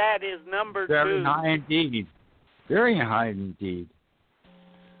 That is number 2. Very high indeed. Very high indeed.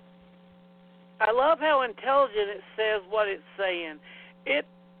 I love how intelligent it says what it's saying. It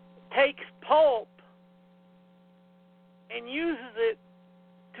takes pulp and uses it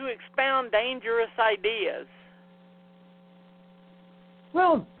to expound dangerous ideas.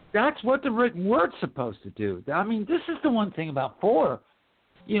 Well, that's what the written word's supposed to do. I mean, this is the one thing about Four.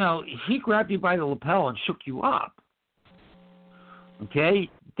 You know, he grabbed you by the lapel and shook you up. Okay?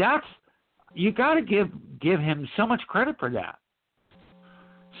 You got to give him so much credit for that.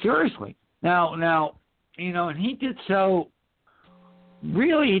 Seriously. Now, you know, and he did so.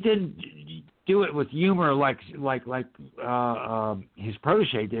 Really, he didn't do it with humor like his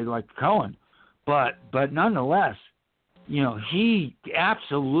protege did, like Cohen. But nonetheless, you know, he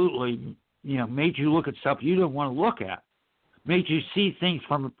absolutely, you know, made you look at stuff you didn't want to look at. Made you see things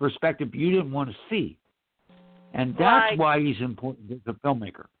from a perspective you didn't want to see. And that's why he's important as a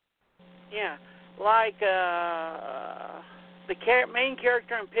filmmaker. Yeah, like the main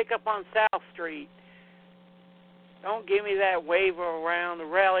character in Pickup on South Street. Don't give me that waver around the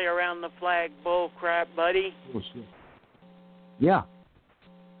rally around the flag bull crap, buddy. Oh, shit. Yeah.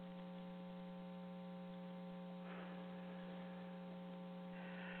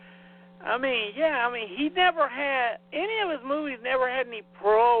 I mean, he never had, any of his movies never had any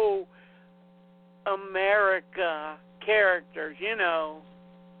pro-America characters, you know.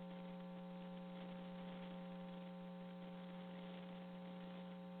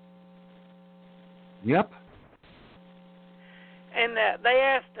 Yep. And they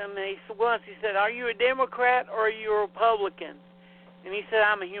asked him, he said, "Are you a Democrat or are you a Republican?" And he said,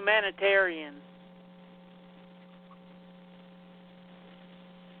 "I'm a humanitarian."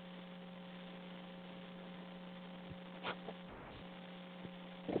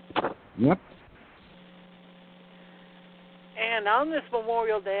 Yep. And on this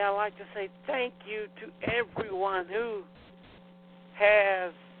Memorial Day, I'd like to say thank you to everyone who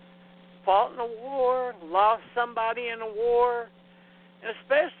has fought in a war, lost somebody in a war, and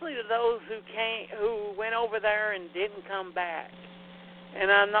especially to those who went over there and didn't come back.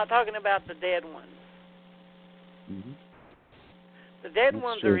 And I'm not talking about the dead ones. Mm-hmm. The dead That's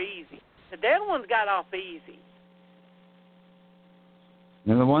ones true. are easy. The dead ones got off easy.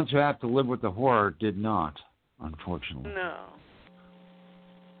 And the ones who have to live with the horror did not, unfortunately. No.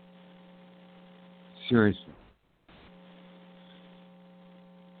 Seriously.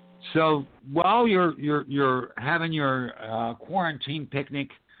 So while you're having your quarantine picnic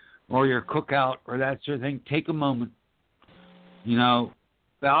or your cookout or that sort of thing, take a moment. You know,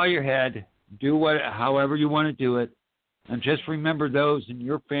 bow your head, do however you want to do it, and just remember those in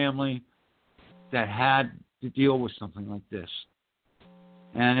your family that had to deal with something like this.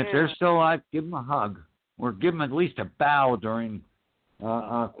 And if they're still alive, give them a hug or give them at least a bow during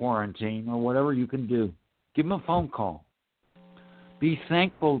quarantine or whatever you can do. Give them a phone call. Be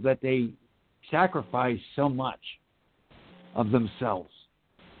thankful that they sacrificed so much of themselves.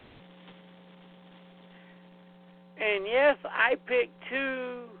 And yes, I picked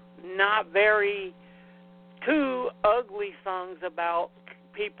two ugly songs about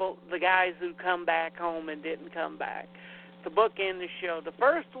people, the guys who come back home and didn't come back, to bookend the show. The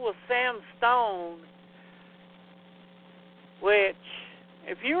first was Sam Stone, which,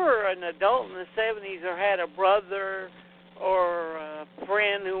 if you were an adult in the 70s or had a brother or a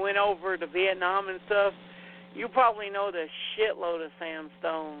friend who went over to Vietnam and stuff, you probably know the shitload of Sam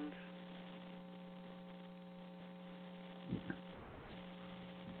Stones.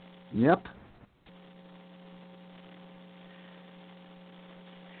 Yep.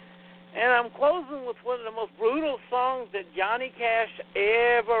 And I'm closing with one of the most brutal songs that Johnny Cash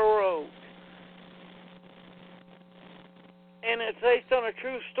ever wrote. And it's based on a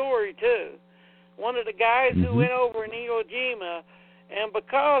true story, too. One of the guys who went over in Iwo Jima, and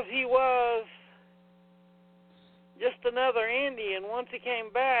because he was just another Indian, once he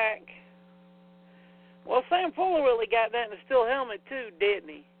came back, well, Sam Fuller really got that in a steel helmet, too, didn't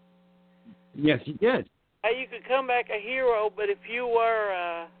he? Yes, he did. You could come back a hero, but if you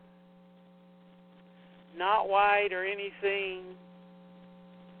were not white or anything,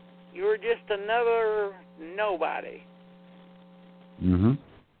 you were just another nobody. Mm-hmm.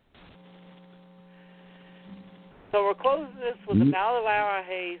 So we're closing this with The Ballad of Ira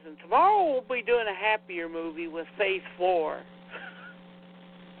Hayes, and tomorrow we'll be doing a happier movie with Phase 4.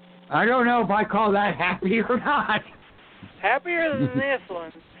 I don't know if I call that happy or not. Happier than this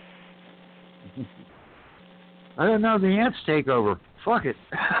one. I don't know. The ants take over. Fuck it.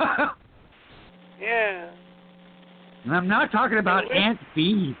 Yeah. And I'm not talking about Aunt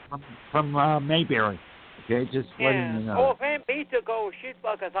B from Mayberry. Okay, just letting you know. Oh, if Aunt B took over, she'd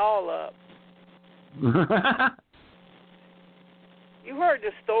fuck us all up. You heard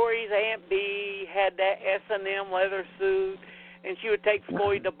the stories. Aunt Bee had that S&M leather suit, and she would take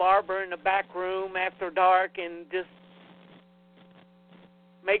Floyd the barber in the back room after dark and just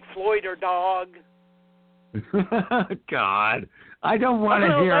make Floyd her dog. God, I don't want to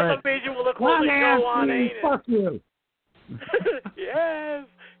hear that's it. That's a visual to close the show on, ain't it? Fuck you.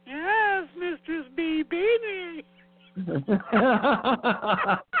 Yes, Mistress B. Beanie.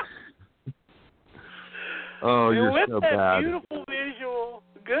 Oh, and you're with so that bad. beautiful visual,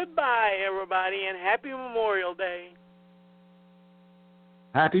 goodbye, everybody, and happy Memorial Day.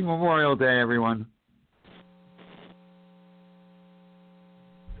 Happy Memorial Day, everyone.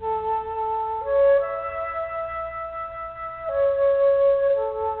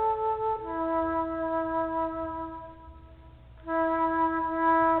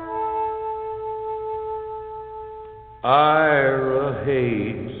 Ira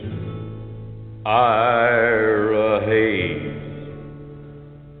Hayes,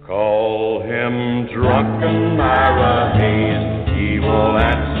 call him drunken Ira Hayes, he won't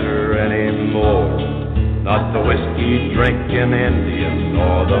answer anymore. Not the whiskey drinking Indian,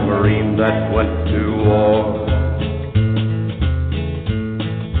 nor the Marine that went to war.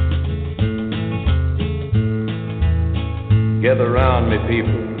 Gather round me,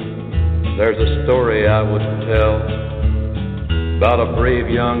 people, there's a story I would tell about a brave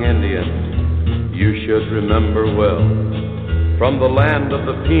young Indian you should remember well. From the land of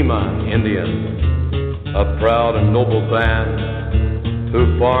the Pima Indian, a proud and noble band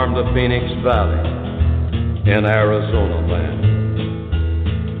who farmed the Phoenix Valley in Arizona land.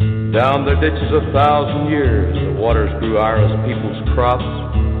 Down their ditches 1,000 years, the waters grew Ira's people's crops,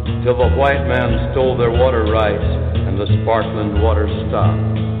 till the white man stole their water rights and the sparkling water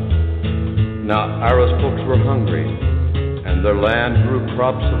stopped. Now Ira's folks were hungry, and their land grew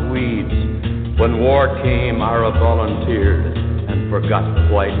crops of weeds. When war came, Ira volunteered and forgot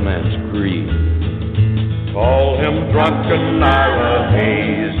the white man's greed. Call him drunken Ira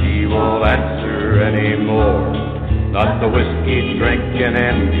Hayes, he won't answer anymore. Not the whiskey drinking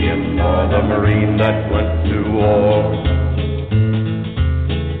Indian, nor the Marine that went to war.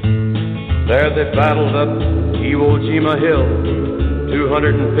 There they battled up Iwo Jima Hill,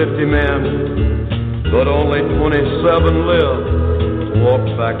 250 men, but only 27 lived to walk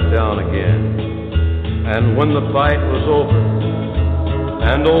back down again. And when the fight was over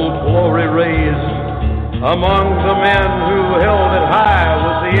and Old Glory raised, among the men who held it high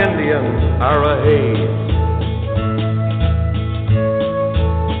was the Indian Ira Hayes.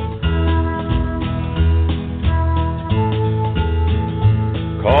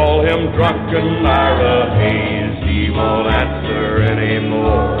 Call him drunken Ira Hayes, he won't answer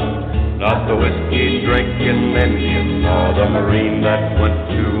anymore. Not the whiskey drinking Indian, nor the Marine that went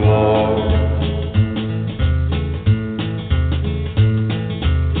to war.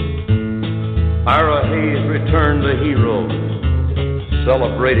 Ira Hayes returned the hero,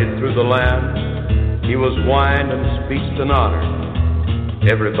 celebrated through the land. He was wined and speeched and honored.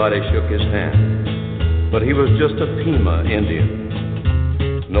 Everybody shook his hand, but he was just a Pima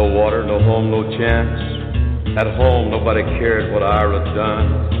Indian. No water, no home, no chance. At home, nobody cared what Ira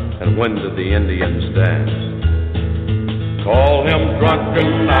done, and when did the Indians dance? Call him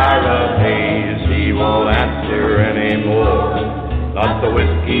drunken Ira Hayes, he won't answer anymore. Not the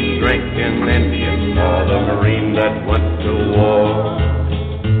whiskey drinking Indian, nor the Marine that went to war.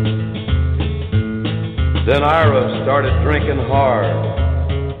 Then Ira started drinking hard.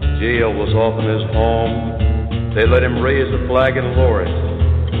 Jail was often his home. They let him raise a flag and lower it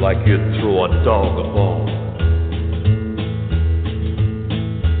like you'd throw a dog a bone.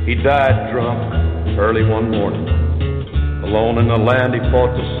 He died drunk early one morning. Alone in the land he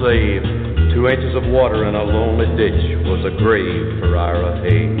fought to save, 2 inches of water in a lonely ditch was a grave for Ira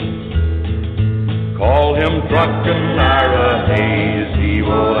Hayes. Call him drunken Ira Hayes, he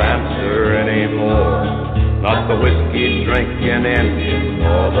won't answer anymore. Not the whiskey drinking Indian,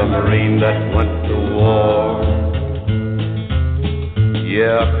 nor the Marine that went to war.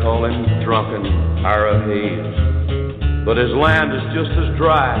 Yeah, call him drunken Ira Hayes, but his land is just as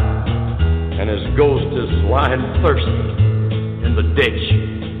dry, and his ghost is lying thirsty in the ditch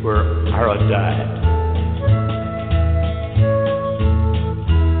where Ira died.